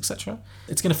 co-workers, etc.?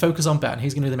 It's going to focus on Ben.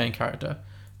 He's going to be the main character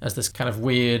as this kind of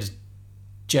weird,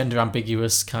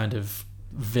 gender-ambiguous kind of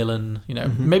villain.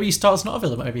 Maybe he starts not a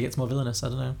villain, but maybe he gets more villainous. I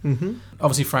don't know.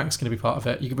 Obviously Frank's going to be part of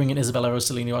it. You could bring in Isabella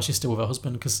Rossellini while she's still with her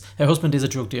husband, because her husband is a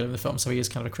drug dealer in the film, so he is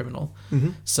kind of a criminal.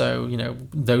 So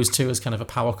those two as kind of a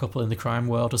power couple in the crime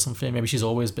world or something. Maybe she's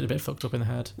always been a bit fucked up in the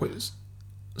head.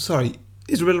 Sorry,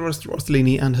 Isabella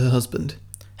Rossellini and her husband?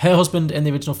 Her husband in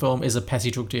the original film is a petty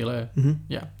drug dealer.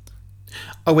 Yeah.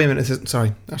 Oh, wait a minute. Sorry,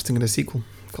 I was thinking of a sequel.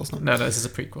 Of course not. No, this is a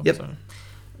prequel. Yep. So.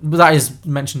 But that is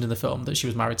mentioned in the film, that she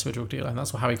was married to a drug dealer, and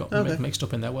that's how he got mixed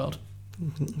up in their world.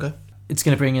 Okay. It's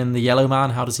going to bring in the Yellow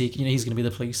Man. How does he... he's going to be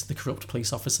the corrupt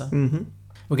police officer.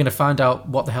 We're going to find out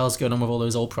what the hell's going on with all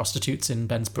those old prostitutes in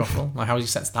Ben's brothel, how he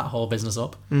sets that whole business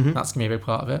up. That's going to be a big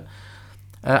part of it.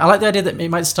 I like the idea that it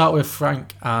might start with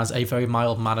Frank as a very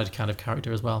mild-mannered kind of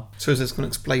character as well. So is this going to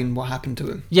explain what happened to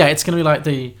him? Yeah, it's going to be like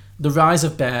the rise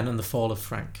of Ben and the fall of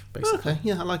Frank, basically. Okay,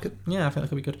 yeah, I like it. Yeah, I think that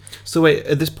could be good. So wait,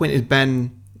 at this point is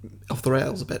Ben off the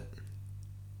rails a bit?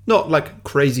 Not like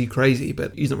crazy,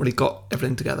 but he's not really got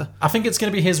everything together. I think it's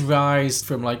going to be his rise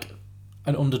from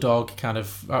an underdog kind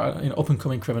of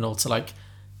up-and-coming criminal to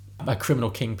a criminal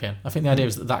kingpin. I think the idea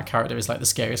is that character is the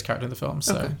scariest character in the film.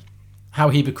 So how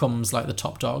he becomes the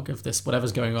top dog of this,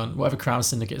 whatever's going on, whatever crime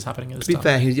syndicate is happening at this time. To be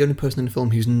fair, he's the only person in the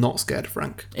film who's not scared of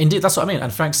Frank. Indeed, that's what I mean.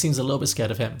 And Frank seems a little bit scared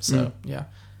of him. So yeah,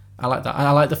 I like that. And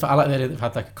I like the idea that they've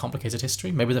had a complicated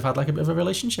history. Maybe they've had a bit of a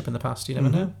relationship in the past. You never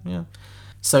know. Yeah.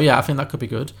 So yeah, I think that could be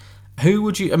good. Who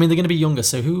would you? I mean, they're going to be younger.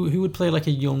 So who would play a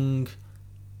young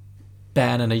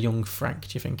Ben and a young Frank?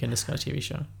 Do you think in this kind of TV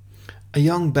show? A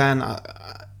young Ben,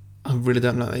 I really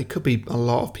don't know. It could be a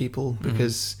lot of people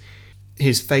because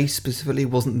his face specifically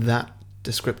wasn't that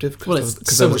descriptive. Well,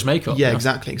 it's so much makeup. Yeah,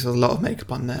 exactly. Because there's a lot of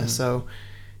makeup on there. So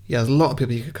yeah, there's a lot of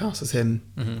people you could cast as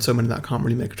him. So many that I can't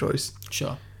really make a choice.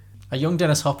 Sure. A young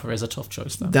Dennis Hopper is a tough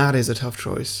choice, though. That is a tough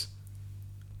choice.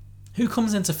 Who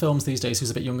comes into films these days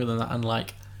who's a bit younger than that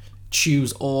and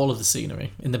chews all of the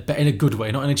scenery in a good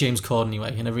way, not in a James Corden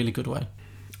way, in a really good way?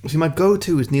 See, my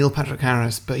go-to is Neil Patrick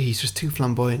Harris, but he's just too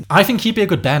flamboyant. I think he'd be a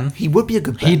good Ben. He would be a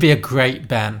good Ben. He'd be a great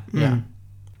Ben. Yeah.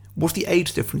 What's the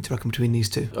age difference you reckon between these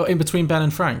two? Oh, in between Ben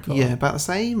and Frank? Or? Yeah, about the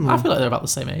same? Or? I feel like they're about the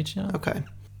same age, yeah. Okay.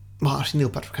 Well, actually, Neil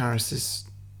Patrick Harris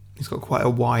he's got quite a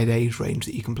wide age range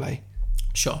that you can play.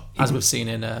 Sure, as we've seen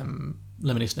in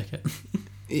Lemony Snicket.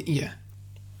 Yeah.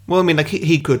 Well, I mean,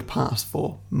 he could pass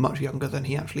for much younger than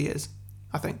he actually is,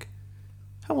 I think.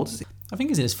 How old is he? I think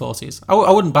he's in his 40s.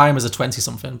 I wouldn't buy him as a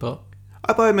 20-something, but...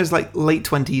 I'd buy him as late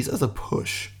 20s as a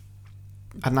push.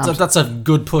 That's a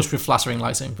good push with flattering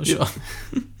lighting, for sure.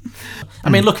 I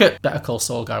mean, look at Better Call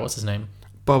Saul guy, what's his name?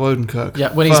 Bob Odenkirk.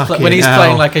 Yeah, when he's playing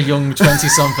a young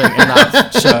 20-something in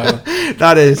that show.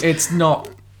 That is... It's not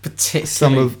particularly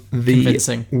some of the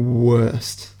convincing.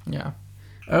 Worst. Yeah.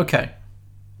 Okay.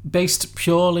 Based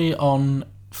purely on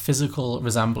physical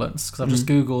resemblance, because I've just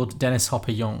Googled Dennis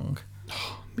Hopper Young.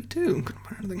 Me too.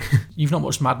 You've not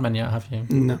watched Mad Men yet, have you?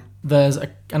 No. There's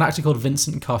an actor called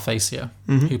Vincent Carfacia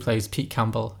who plays Pete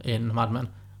Campbell in Mad Men.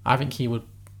 I think he would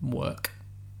work.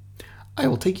 I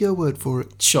will take your word for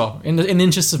it. Sure. In the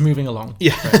interest of moving along.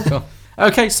 Yeah. Very cool.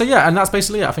 Okay, so yeah, and that's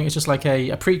basically it. I think it's just a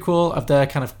prequel of their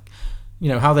kind of you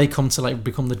know, how they come to like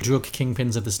become the drug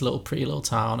kingpins of this little pretty little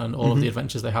town and all of the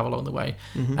adventures they have along the way.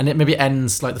 And it maybe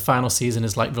ends like the final season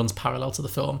is like runs parallel to the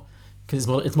film because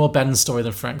it's more Ben's story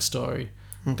than Frank's story.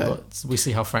 Okay. But we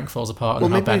see how Frank falls apart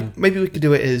Well, and how maybe we could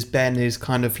do it as Ben is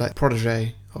kind of like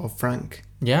protege of Frank.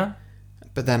 Yeah.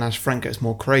 But then as Frank gets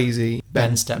more crazy,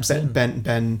 Ben steps in.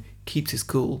 Ben keeps his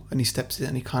cool and he steps in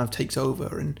and he kind of takes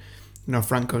over, and you know,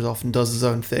 Frank goes off and does his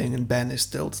own thing and Ben is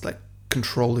still just like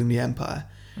controlling the empire.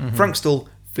 Frank still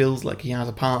feels like he has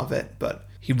a part of it, but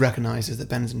he recognises that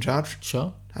Ben's in charge.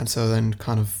 Sure. And so then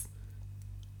kind of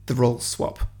the roles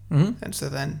swap. Mm-hmm. And so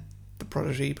then the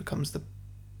protege becomes the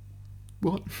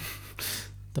what?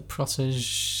 The protege,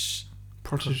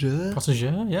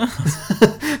 yeah.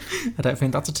 I don't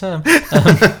think that's a term.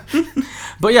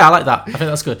 But yeah, I like that. I think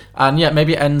that's good. And yeah,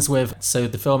 maybe it ends with, so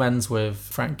the film ends with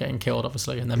Frank getting killed,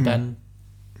 obviously, and then Ben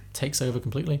takes over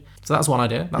completely. So that's one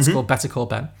idea. That's called Better Call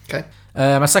Ben. Okay.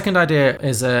 My second idea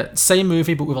is a same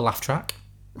movie but with a laugh track.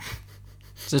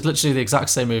 So it's literally the exact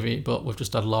same movie but with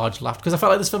just a large laugh. Because I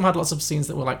felt like this film had lots of scenes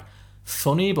that were like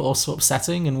funny but also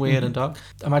upsetting and weird and dark.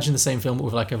 Imagine the same film but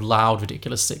with like a loud,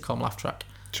 ridiculous sitcom laugh track.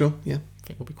 Sure, yeah. I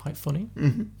think would be quite funny.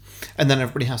 And then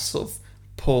everybody has to sort of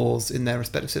pause in their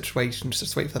respective situations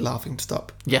just to wait for the laughing to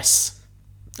stop. Yes.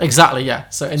 Exactly, yeah.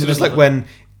 So just like when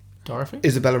Dorothy?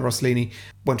 Isabella Rossellini,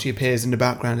 when she appears in the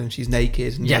background and she's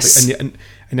naked, and yes, and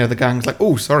the other gang's like,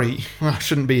 "Oh, sorry, I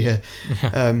shouldn't be here."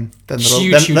 Yeah. Then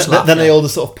Huge they all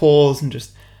just sort of pause and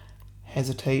just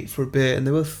hesitate for a bit, and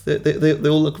they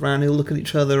all look around, they all look at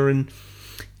each other, and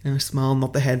you know, smile,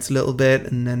 nod their heads a little bit,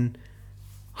 and then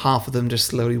half of them just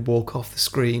slowly walk off the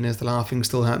screen as the laughing's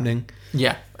still happening.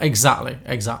 Yeah, exactly.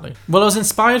 Well, I was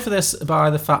inspired for this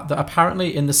by the fact that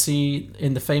apparently in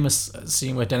the famous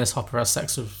scene where Dennis Hopper has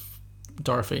sex with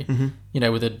Dorothy, you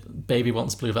know, with the baby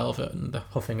wants blue velvet and the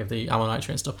huffing of the ammonite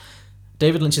tree and stuff,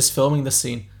 David Lynch is filming the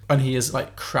scene and he is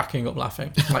like cracking up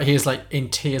laughing. Like he is like in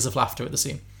tears of laughter at the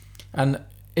scene. And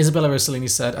Isabella Rossellini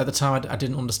said at the time I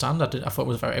didn't understand. I thought it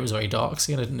was a very dark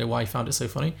scene. I didn't know why he found it so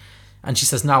funny. And she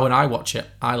says, now when I watch it,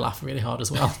 I laugh really hard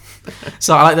as well.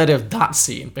 So I like the idea of that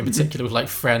scene in particular with like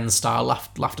Friends style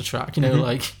laughter track, you know,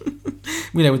 like,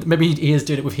 you know, maybe he is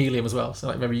doing it with helium as well. So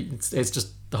like maybe it's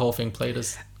just the whole thing played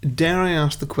as. Dare I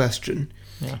ask the question?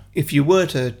 Yeah. If you were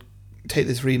to take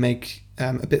this remake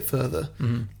a bit further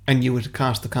and you were to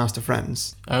cast the cast of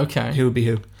Friends, okay, who would be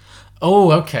who?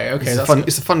 Oh, okay.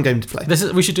 It's a fun game to play.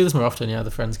 We should do this more often, yeah, the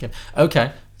Friends game.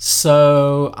 Okay,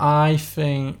 so I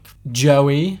think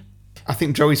Joey. I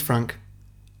think Joey's Frank.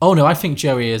 Oh no, I think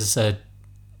Joey is Kyle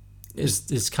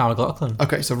MacLachlan.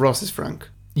 Okay, so Ross is Frank.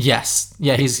 Yes,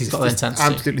 yeah, he's got that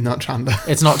intensity. Absolutely not Chandler.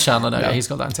 It's not Chandler. No, yeah, he's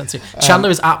got that intensity. Chandler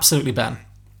is absolutely Ben.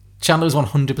 Chandler is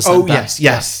 100%. Oh Ben.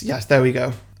 yes. There we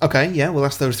go. Okay, yeah. Well,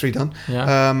 that's those three done.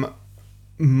 Yeah.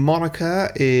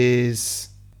 Monica is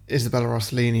Isabella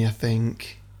Rossellini, I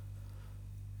think.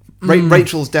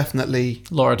 Rachel's definitely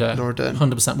Laura Dern.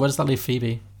 100%. Where does that leave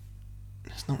Phoebe?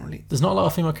 It's not really. There's not a lot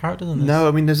of female characters in this. No,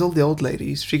 I mean, there's all the old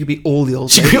ladies. She could be all the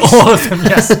old ladies. She could be all of them,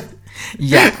 yes.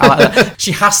 Yeah, I like that.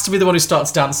 She has to be the one who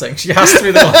starts dancing. She has to be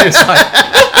the one who's like...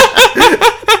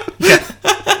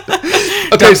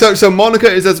 Okay, so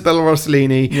Monica is Isabella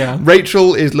Rossellini. Yeah.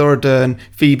 Rachel is Laura Dern.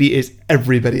 Phoebe is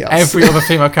everybody else. Every other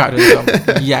female character in the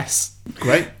film. Yes.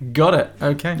 Great. Got it.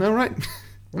 Okay. All right.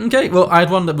 Okay, well, I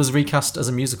had one that was recast as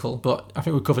a musical, but I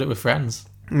think we covered it with Friends.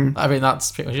 I mean,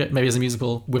 that's pretty much it. Maybe as a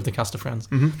musical with the cast of Friends.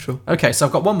 Sure. Okay, so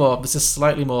I've got one more. This is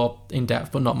slightly more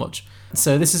in-depth, but not much.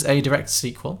 So this is a direct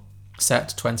sequel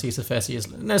set 20 to 30 years...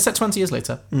 No, set 20 years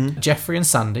later. Jeffrey and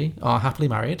Sandy are happily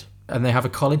married, and they have a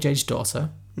college-aged daughter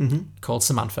called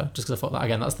Samantha, just because I thought that,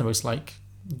 again, that's the most, like,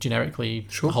 generically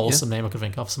wholesome name I could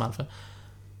think of, Samantha.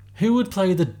 Who would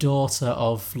play the daughter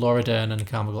of Laura Dern and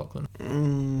Kyle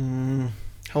MacLachlan?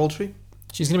 How old is she?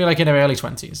 She's going to be, like, in her early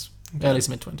 20s. Okay. Early to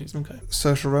mid-20s. Okay.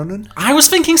 Saoirse Ronan? I was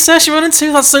thinking Saoirse Ronan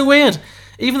too. That's so weird.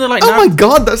 Even though, like, oh my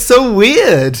god, that's so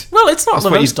weird. Well, it's not the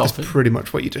most That's pretty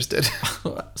much what you just did.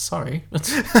 Sorry.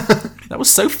 That was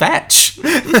so fetch.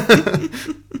 Well,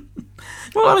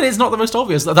 I mean, it's not the most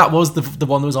obvious. That was the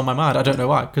one that was on my mind. I don't know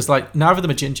why. Because, like, neither of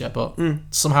them are ginger, but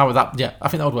somehow with that, yeah, I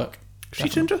think that would work.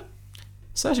 She's ginger?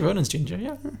 Saoirse Ronan's ginger,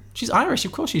 yeah. She's Irish,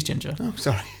 of course she's ginger. Oh,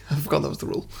 sorry. I forgot that was the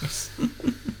rule.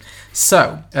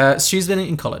 So, she's been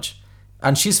in college.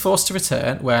 And she's forced to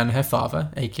return when her father,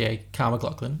 aka Kyle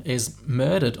MacLachlan, is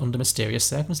murdered under mysterious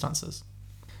circumstances.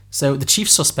 So the chief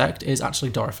suspect is actually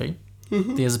Dorothy,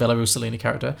 the Isabella Rossellini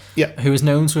character, who is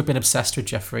known to have been obsessed with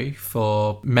Jeffrey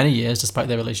for many years, despite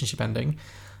their relationship ending.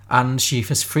 And she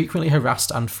has frequently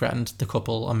harassed and threatened the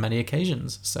couple on many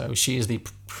occasions. So she is the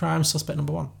prime suspect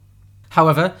number one.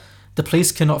 However, The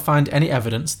police cannot find any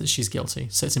evidence that she's guilty,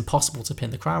 so it's impossible to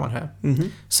pin the crime on her. Mm-hmm.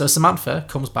 So Samantha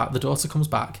comes back, the daughter comes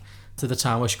back to the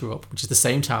town where she grew up, which is the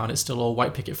same town. It's still all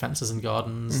white picket fences and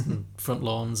gardens and front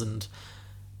lawns, and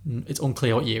it's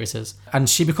unclear what year it is. And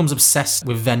she becomes obsessed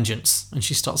with vengeance, and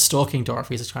she starts stalking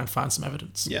Dorothy to try and find some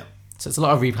evidence. Yeah. So it's a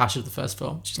lot of rehash of the first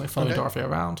film. She's like following Okay. Dorothy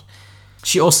around.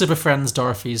 She also befriends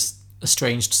Dorothy's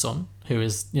estranged son, who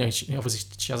is, obviously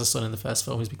she has a son in the first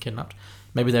film who's been kidnapped.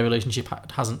 Maybe their relationship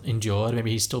hasn't endured.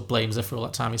 Maybe he still blames her for all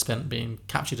that time he spent being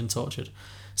captured and tortured.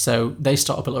 So they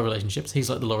start up a little relationship. He's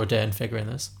like the Laura Dern figure in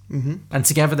this. Mm-hmm. And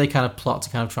together they kind of plot to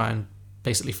kind of try and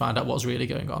basically find out what's really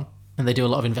going on. And they do a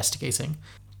lot of investigating.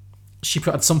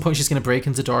 At some point she's going to break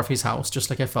into Dorothy's house, just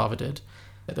like her father did.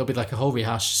 There'll be like a whole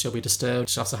rehash. She'll be disturbed.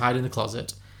 She'll have to hide in the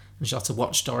closet. And she'll have to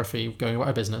watch Dorothy going about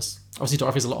her business. Obviously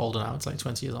Dorothy's a lot older now. It's like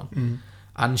 20 years on. Mm.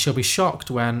 And she'll be shocked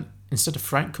when, instead of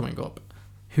Frank coming up,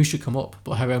 who should come up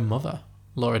but her own mother,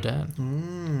 Laura Dern.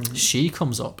 Mm. She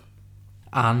comes up.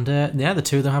 And the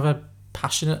two of them have a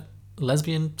passionate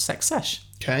lesbian sex sesh.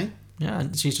 Okay. Yeah,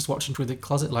 and she's just watching through the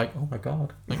closet like, oh my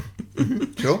God. Like,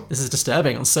 Sure. this is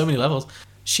disturbing on so many levels.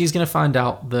 She's going to find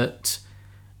out that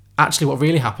actually what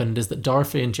really happened is that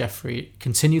Dorothy and Jeffrey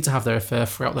continued to have their affair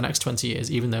throughout the next 20 years,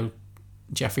 even though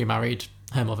Jeffrey married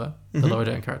her mother, the Laura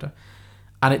Dern character.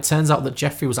 And it turns out that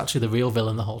Jeffrey was actually the real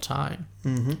villain the whole time.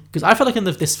 Because I felt like in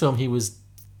this film he was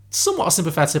somewhat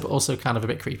sympathetic, but also kind of a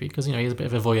bit creepy, because, he's a bit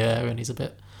of a voyeur, and he's a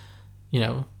bit,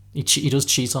 he does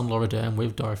cheat on Laura Dern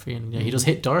with Dorothy, and he does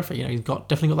hit Dorothy. He's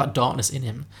definitely got that darkness in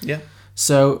him. Yeah.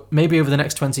 So maybe over the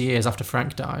next 20 years after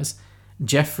Frank dies,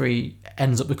 Jeffrey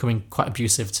ends up becoming quite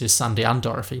abusive to Sandy and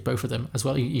Dorothy, both of them as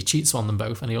well. He cheats on them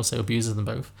both, and he also abuses them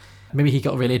both. Maybe he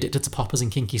got really addicted to poppers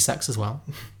and kinky sex as well.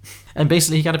 And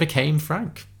basically he kind of became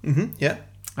Frank. Mm-hmm. Yeah.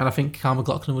 And I think Kyle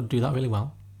MacLachlan would do that really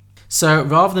well. So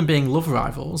rather than being love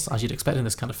rivals, as you'd expect in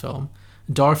this kind of film,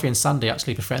 Dorothy and Sandy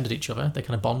actually befriended each other. They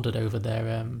kind of bonded over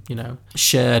their,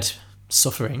 shared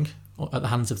suffering at the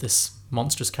hands of this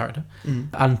monstrous character.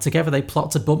 And together they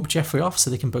plot to bump Jeffrey off so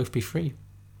they can both be free.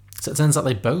 So it turns out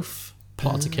they both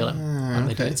plotted to kill him, and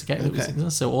they did it together. Okay.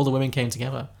 So all the women came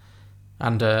together.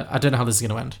 And I don't know how this is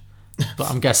going to end,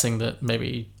 but I'm guessing that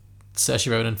maybe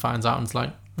Saoirse Ronan finds out and is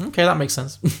like, okay, that makes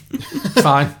sense.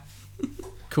 Fine.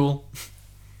 Cool.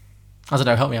 I don't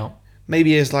know, help me out.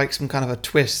 Maybe it's like some kind of a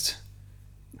twist.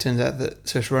 It turns out that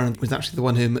Saoirse Ronan was actually the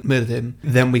one who murdered him.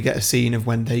 Then we get a scene of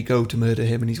when they go to murder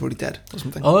him and he's already dead or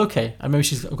something. Oh, okay. And maybe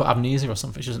she's got amnesia or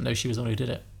something. She doesn't know she was the one who did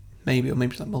it. Maybe, or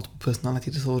maybe it's like multiple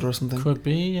personality disorder or something. Could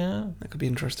be, yeah. That could be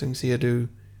interesting. See her do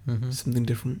something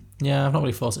different. Yeah, I've not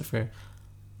really thought it through.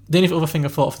 The only other thing I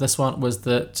thought for this one was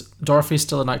that Dorothy's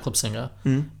still a nightclub singer,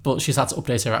 but she's had to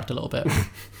update her act a little bit.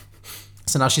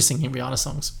 So now she's singing Rihanna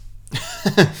songs.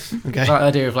 Okay. That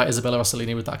idea of like Isabella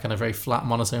Rossellini with that kind of very flat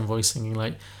monotone voice singing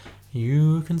like,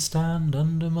 you can stand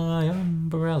under my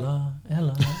umbrella,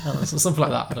 Ella. So something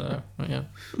like that, I don't know. But yeah.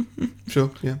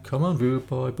 Sure, yeah. Come on, rude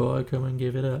boy, come and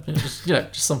give it up.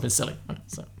 Just something silly.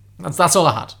 So that's all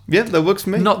I had. Yeah, that works for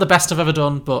me. Not the best I've ever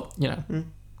done, but,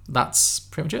 that's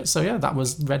pretty much it. So yeah, that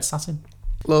was Red Satin.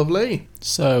 Lovely.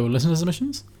 So, listener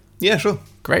submissions? Yeah, sure.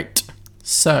 Great.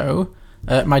 So,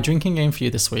 my drinking game for you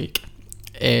this week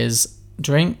is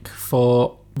drink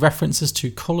for references to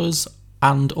colours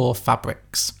and or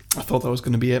fabrics. I thought that was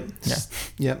going to be it. Yeah.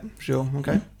 Yep, sure,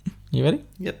 okay. You ready?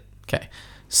 Yep. Okay.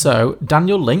 So,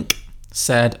 Daniel Link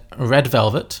said Red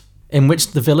Velvet, in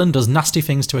which the villain does nasty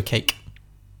things to a cake.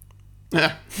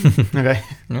 Yeah. Okay.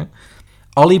 Yeah.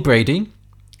 Ollie Brady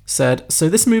said, so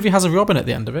this movie has a Robin at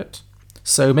the end of it.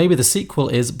 So maybe the sequel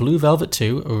is Blue Velvet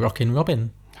 2, Rockin'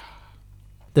 Robin.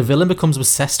 The villain becomes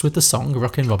obsessed with the song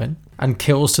Rockin' Robin and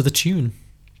kills to the tune.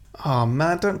 Oh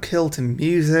man, don't kill to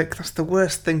music. That's the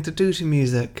worst thing to do to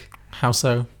music. How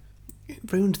so? It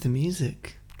ruins the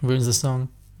music. Ruins the song.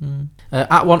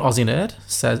 At one Aussie Nerd,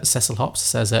 says Cecil Hops,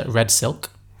 says Red Silk.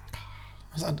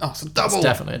 It's a double. It's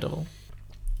definitely a double.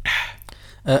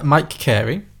 Mike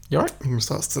Carey, you alright? I'm going to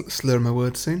start slurring my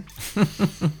words soon.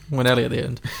 Went early at the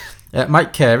end.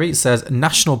 Mike Carey says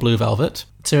National Blue Velvet.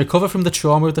 To recover from the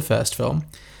trauma of the first film,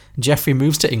 Jeffrey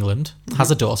moves to England,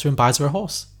 has a daughter, and buys her a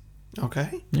horse.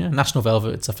 Okay. Yeah, National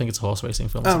Velvet. I think it's a horse racing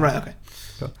film. Oh, right, okay.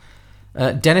 Cool.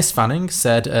 Dennis Fanning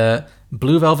said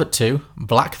Blue Velvet 2,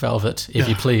 Black Velvet, if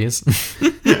you please.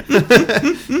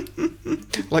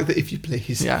 Like the if you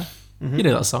please. Yeah. You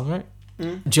know that song, right?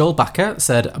 Joel Backer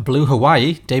said Blue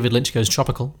Hawaii, David Lynch Goes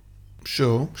Tropical.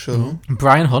 Sure.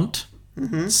 Brian Hunt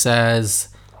says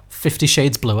 50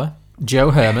 Shades Bluer.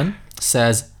 Joe Herman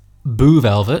says Boo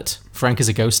Velvet, Frank is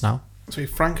a ghost now. So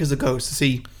Frank is a ghost. To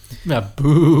see. Yeah,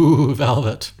 Boo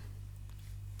Velvet.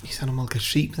 You sound more like a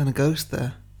sheep than a ghost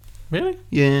there. Really?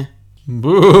 Yeah.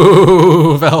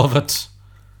 Boo, Velvet.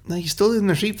 No, you're still doing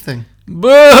the sheep thing. Boo,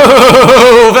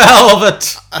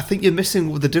 Velvet. I think you're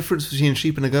missing the difference between a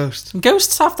sheep and a ghost.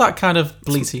 Ghosts have that kind of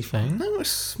bleaty thing. No, it's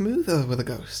smoother with a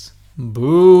ghost.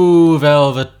 Boo,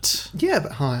 Velvet. Yeah,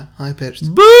 but higher, high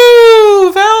pitched.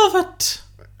 Boo, Velvet.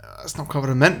 That's not quite what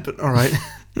I meant, but all right.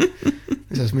 Let's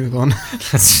just move on.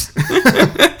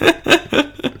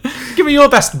 Give me your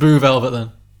best Boo, Velvet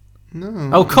then. No.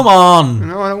 Oh, come on.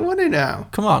 No, I don't want it now.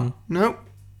 Come on. Nope.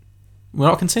 We're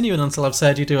not continuing until I've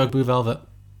said you do a Boo Velvet.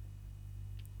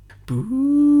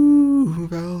 Boo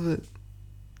Velvet.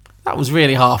 That was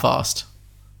really half-arsed.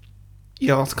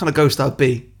 Yeah, that's the kind of ghost I'd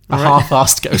be. A right?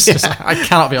 half-arsed ghost. Yeah. I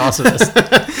cannot be arsed with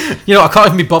this. You know, I can't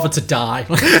even be bothered to die.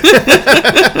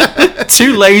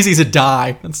 Too lazy to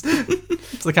die. That's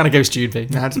the kind of ghost you'd be.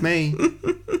 That's me.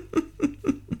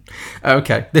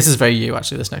 Okay, this is very you,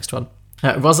 actually, this next one.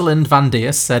 Rosalind Van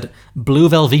Diers said, Blue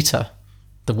Velveeta,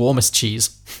 the warmest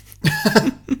cheese.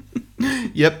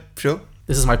 Yep, sure.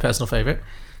 This is my personal favourite.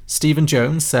 Stephen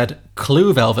Jones said,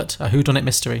 Clue Velvet, a whodunit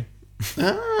mystery.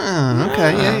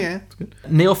 Okay, yeah. That's good.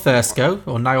 Neil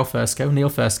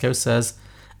Fursko says,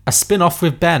 a spin-off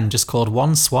with Ben just called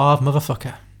One Suave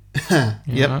Motherfucker.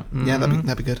 Yep. Yeah,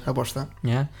 that'd be good. I'll watch that.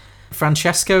 Yeah.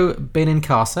 Francesco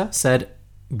Benincasa said,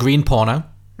 green porno.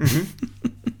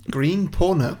 Green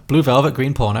porno? Blue Velvet,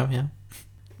 green porno, yeah.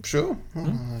 Sure.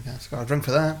 I guess got a drink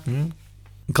for that.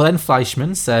 Glenn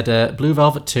Fleischman said, Blue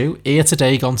Velvet 2, Here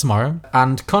Today, Gone Tomorrow.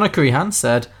 And Connor Crehan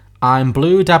said, I'm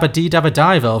Blue Dabba Dee Dabba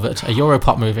Die Velvet, a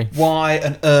Europop movie. Why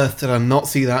on earth did I not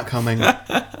see that coming?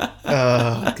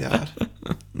 Oh, God.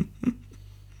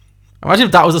 Imagine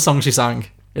if that was a song she sang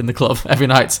in the club every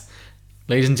night.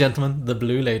 Ladies and gentlemen, the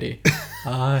Blue Lady.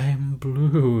 I'm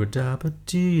Blue Dabba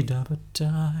Dee Dabba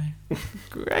Die.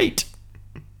 Great.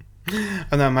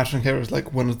 And then imagining her as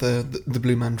like one of the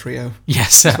Blue Man Trio.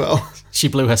 Yes. As well. She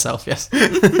blew herself, yes.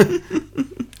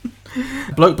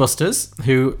 Blokebusters,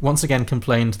 who once again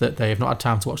complained that they have not had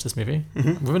time to watch this movie.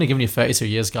 We've only given you 32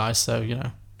 years, guys, so, you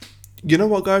know. You know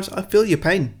what, guys? I feel your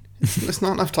pain. There's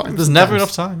not enough time. There's never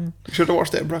enough time. You should have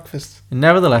watched it at breakfast.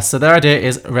 Nevertheless, so their idea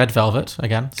is Red Velvet,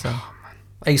 again. So,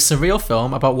 a surreal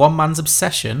film about one man's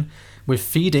obsession with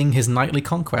feeding his nightly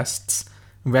conquests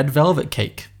red velvet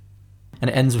cake. And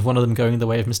it ends with one of them going the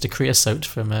way of Mr. Creosote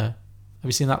from... have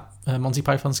you seen that Monty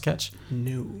Python sketch?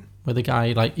 No. Where the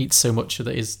guy like eats so much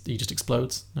that he just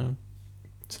explodes. No.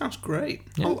 Sounds great.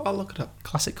 Yeah. I'll look it up.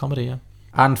 Classic comedy, yeah.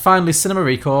 And finally, Cinema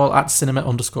Recall, at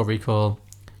cinema_recall,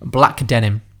 Black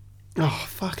Denim. Oh,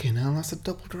 fucking hell, that's a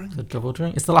double drink. It's a double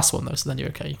drink. It's the last one, though, so then you're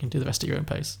okay. You can do the rest at your own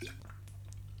pace.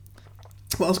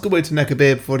 Well, it's a good way to neck a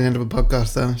beer before the end of a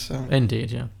podcast, though. So.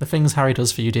 Indeed, yeah. The things Harry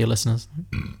does for you, dear listeners.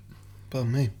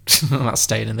 Pardon me. That's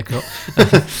staying in the cup.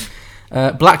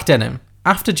 Black Denim.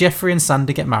 After Jeffrey and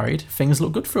Sandy get married, things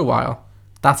look good for a while.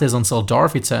 That is until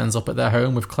Dorothy turns up at their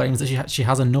home with claims that she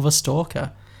has another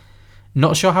stalker.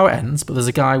 Not sure how it ends, but there's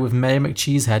a guy with Mayor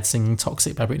McCheesehead singing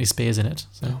Toxic by Britney Spears in it.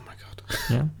 So, oh my God.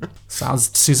 Yeah.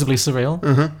 Sounds suitably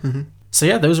surreal. So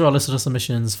yeah, those are our listener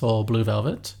submissions for Blue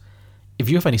Velvet. If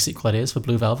you have any sequel ideas for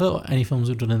Blue Velvet or any films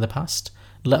we've done in the past,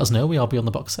 let us know. We are Beyond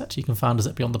the Box Set. You can find us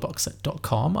at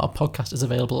beyondtheboxset.com. Our podcast is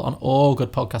available on all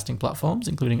good podcasting platforms,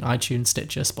 including iTunes,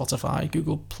 Stitcher, Spotify,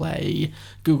 Google Play,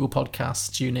 Google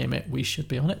Podcasts, you name it, we should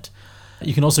be on it.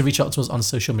 You can also reach out to us on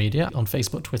social media, on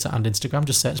Facebook, Twitter and Instagram.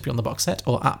 Just search Beyond the Box Set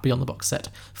or at Beyond the Box Set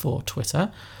for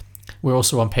Twitter. We're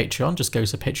also on Patreon. Just go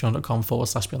to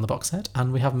patreon.com/Beyond the Box Set,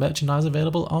 and we have merchandise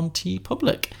available on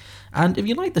TeePublic. And if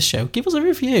you like the show, give us a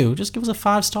review. Just give us a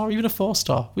 5-star or even a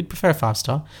 4-star. We'd prefer a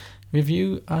 5-star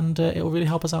review, and it will really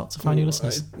help us out to find new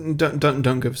listeners.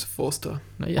 Don't give us a 4-star.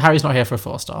 No, Harry's not here for a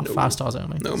 4-star. No. 5 stars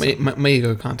only. No, my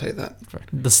ego can't take that.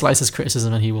 The slightest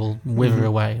criticism and he will wither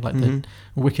away like the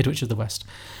Wicked Witch of the West.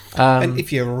 And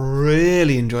if you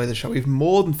really enjoy the show, even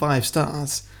more than 5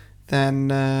 stars, then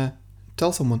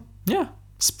tell someone. Yeah,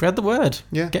 spread the word.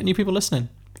 Yeah, get new people listening.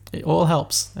 It all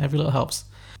helps. Every little helps.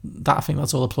 I think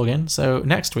that's all the plug in. So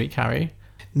next week, Harry,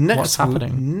 what's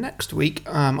happening? Next week,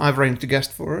 I've arranged a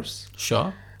guest for us.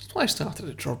 Sure. So I started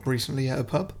a job recently at a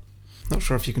pub. Not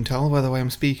sure if you can tell by the way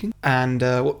I'm speaking. And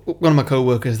one of my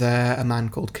co-workers there, a man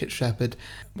called Kit Shepherd,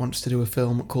 wants to do a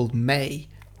film called May,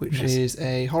 which is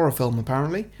a horror film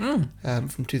apparently,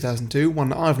 from 2002, one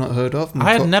that I've not heard of.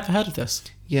 I had never heard of this.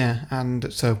 Yeah,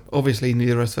 and so obviously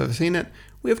neither of us have ever seen it.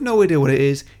 We have no idea what it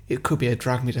is. It could be a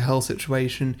Drag Me to Hell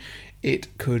situation.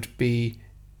 It could be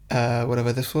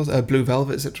whatever this was, a Blue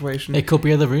Velvet situation. It could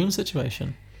be a The Room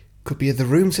situation. Could be a The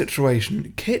Room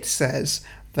situation. Kit says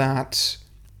that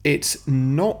it's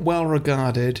not well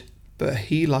regarded, but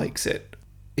he likes it.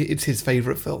 it's his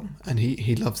favourite film, and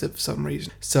he loves it for some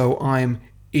reason. So I'm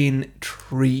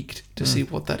intrigued to see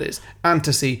what that is, and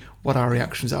to see what our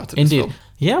reactions are to this film.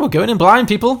 Yeah, we're going in blind,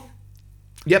 people.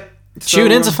 Yep.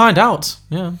 Tune in to find out.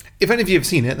 Yeah. If any of you have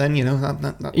seen it, then,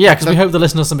 yeah, because we hope the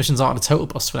listener submissions aren't a total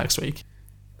bust for next week.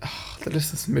 The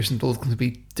listener submissions are all going to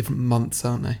be different months,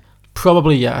 aren't they?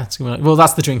 Probably, yeah. It's gonna be well,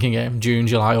 that's the drinking game. June,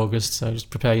 July, August. So just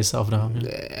prepare yourself now.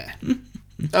 Yeah.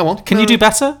 Oh, well. Can you do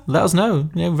better? Let us know.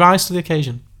 Rise to the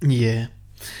occasion. Yeah.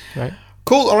 Right.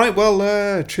 Cool. All right.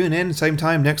 Well, tune in. Same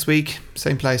time next week.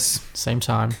 Same place. Same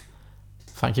time.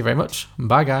 Thank you very much.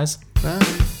 Bye, guys.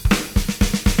 Bye.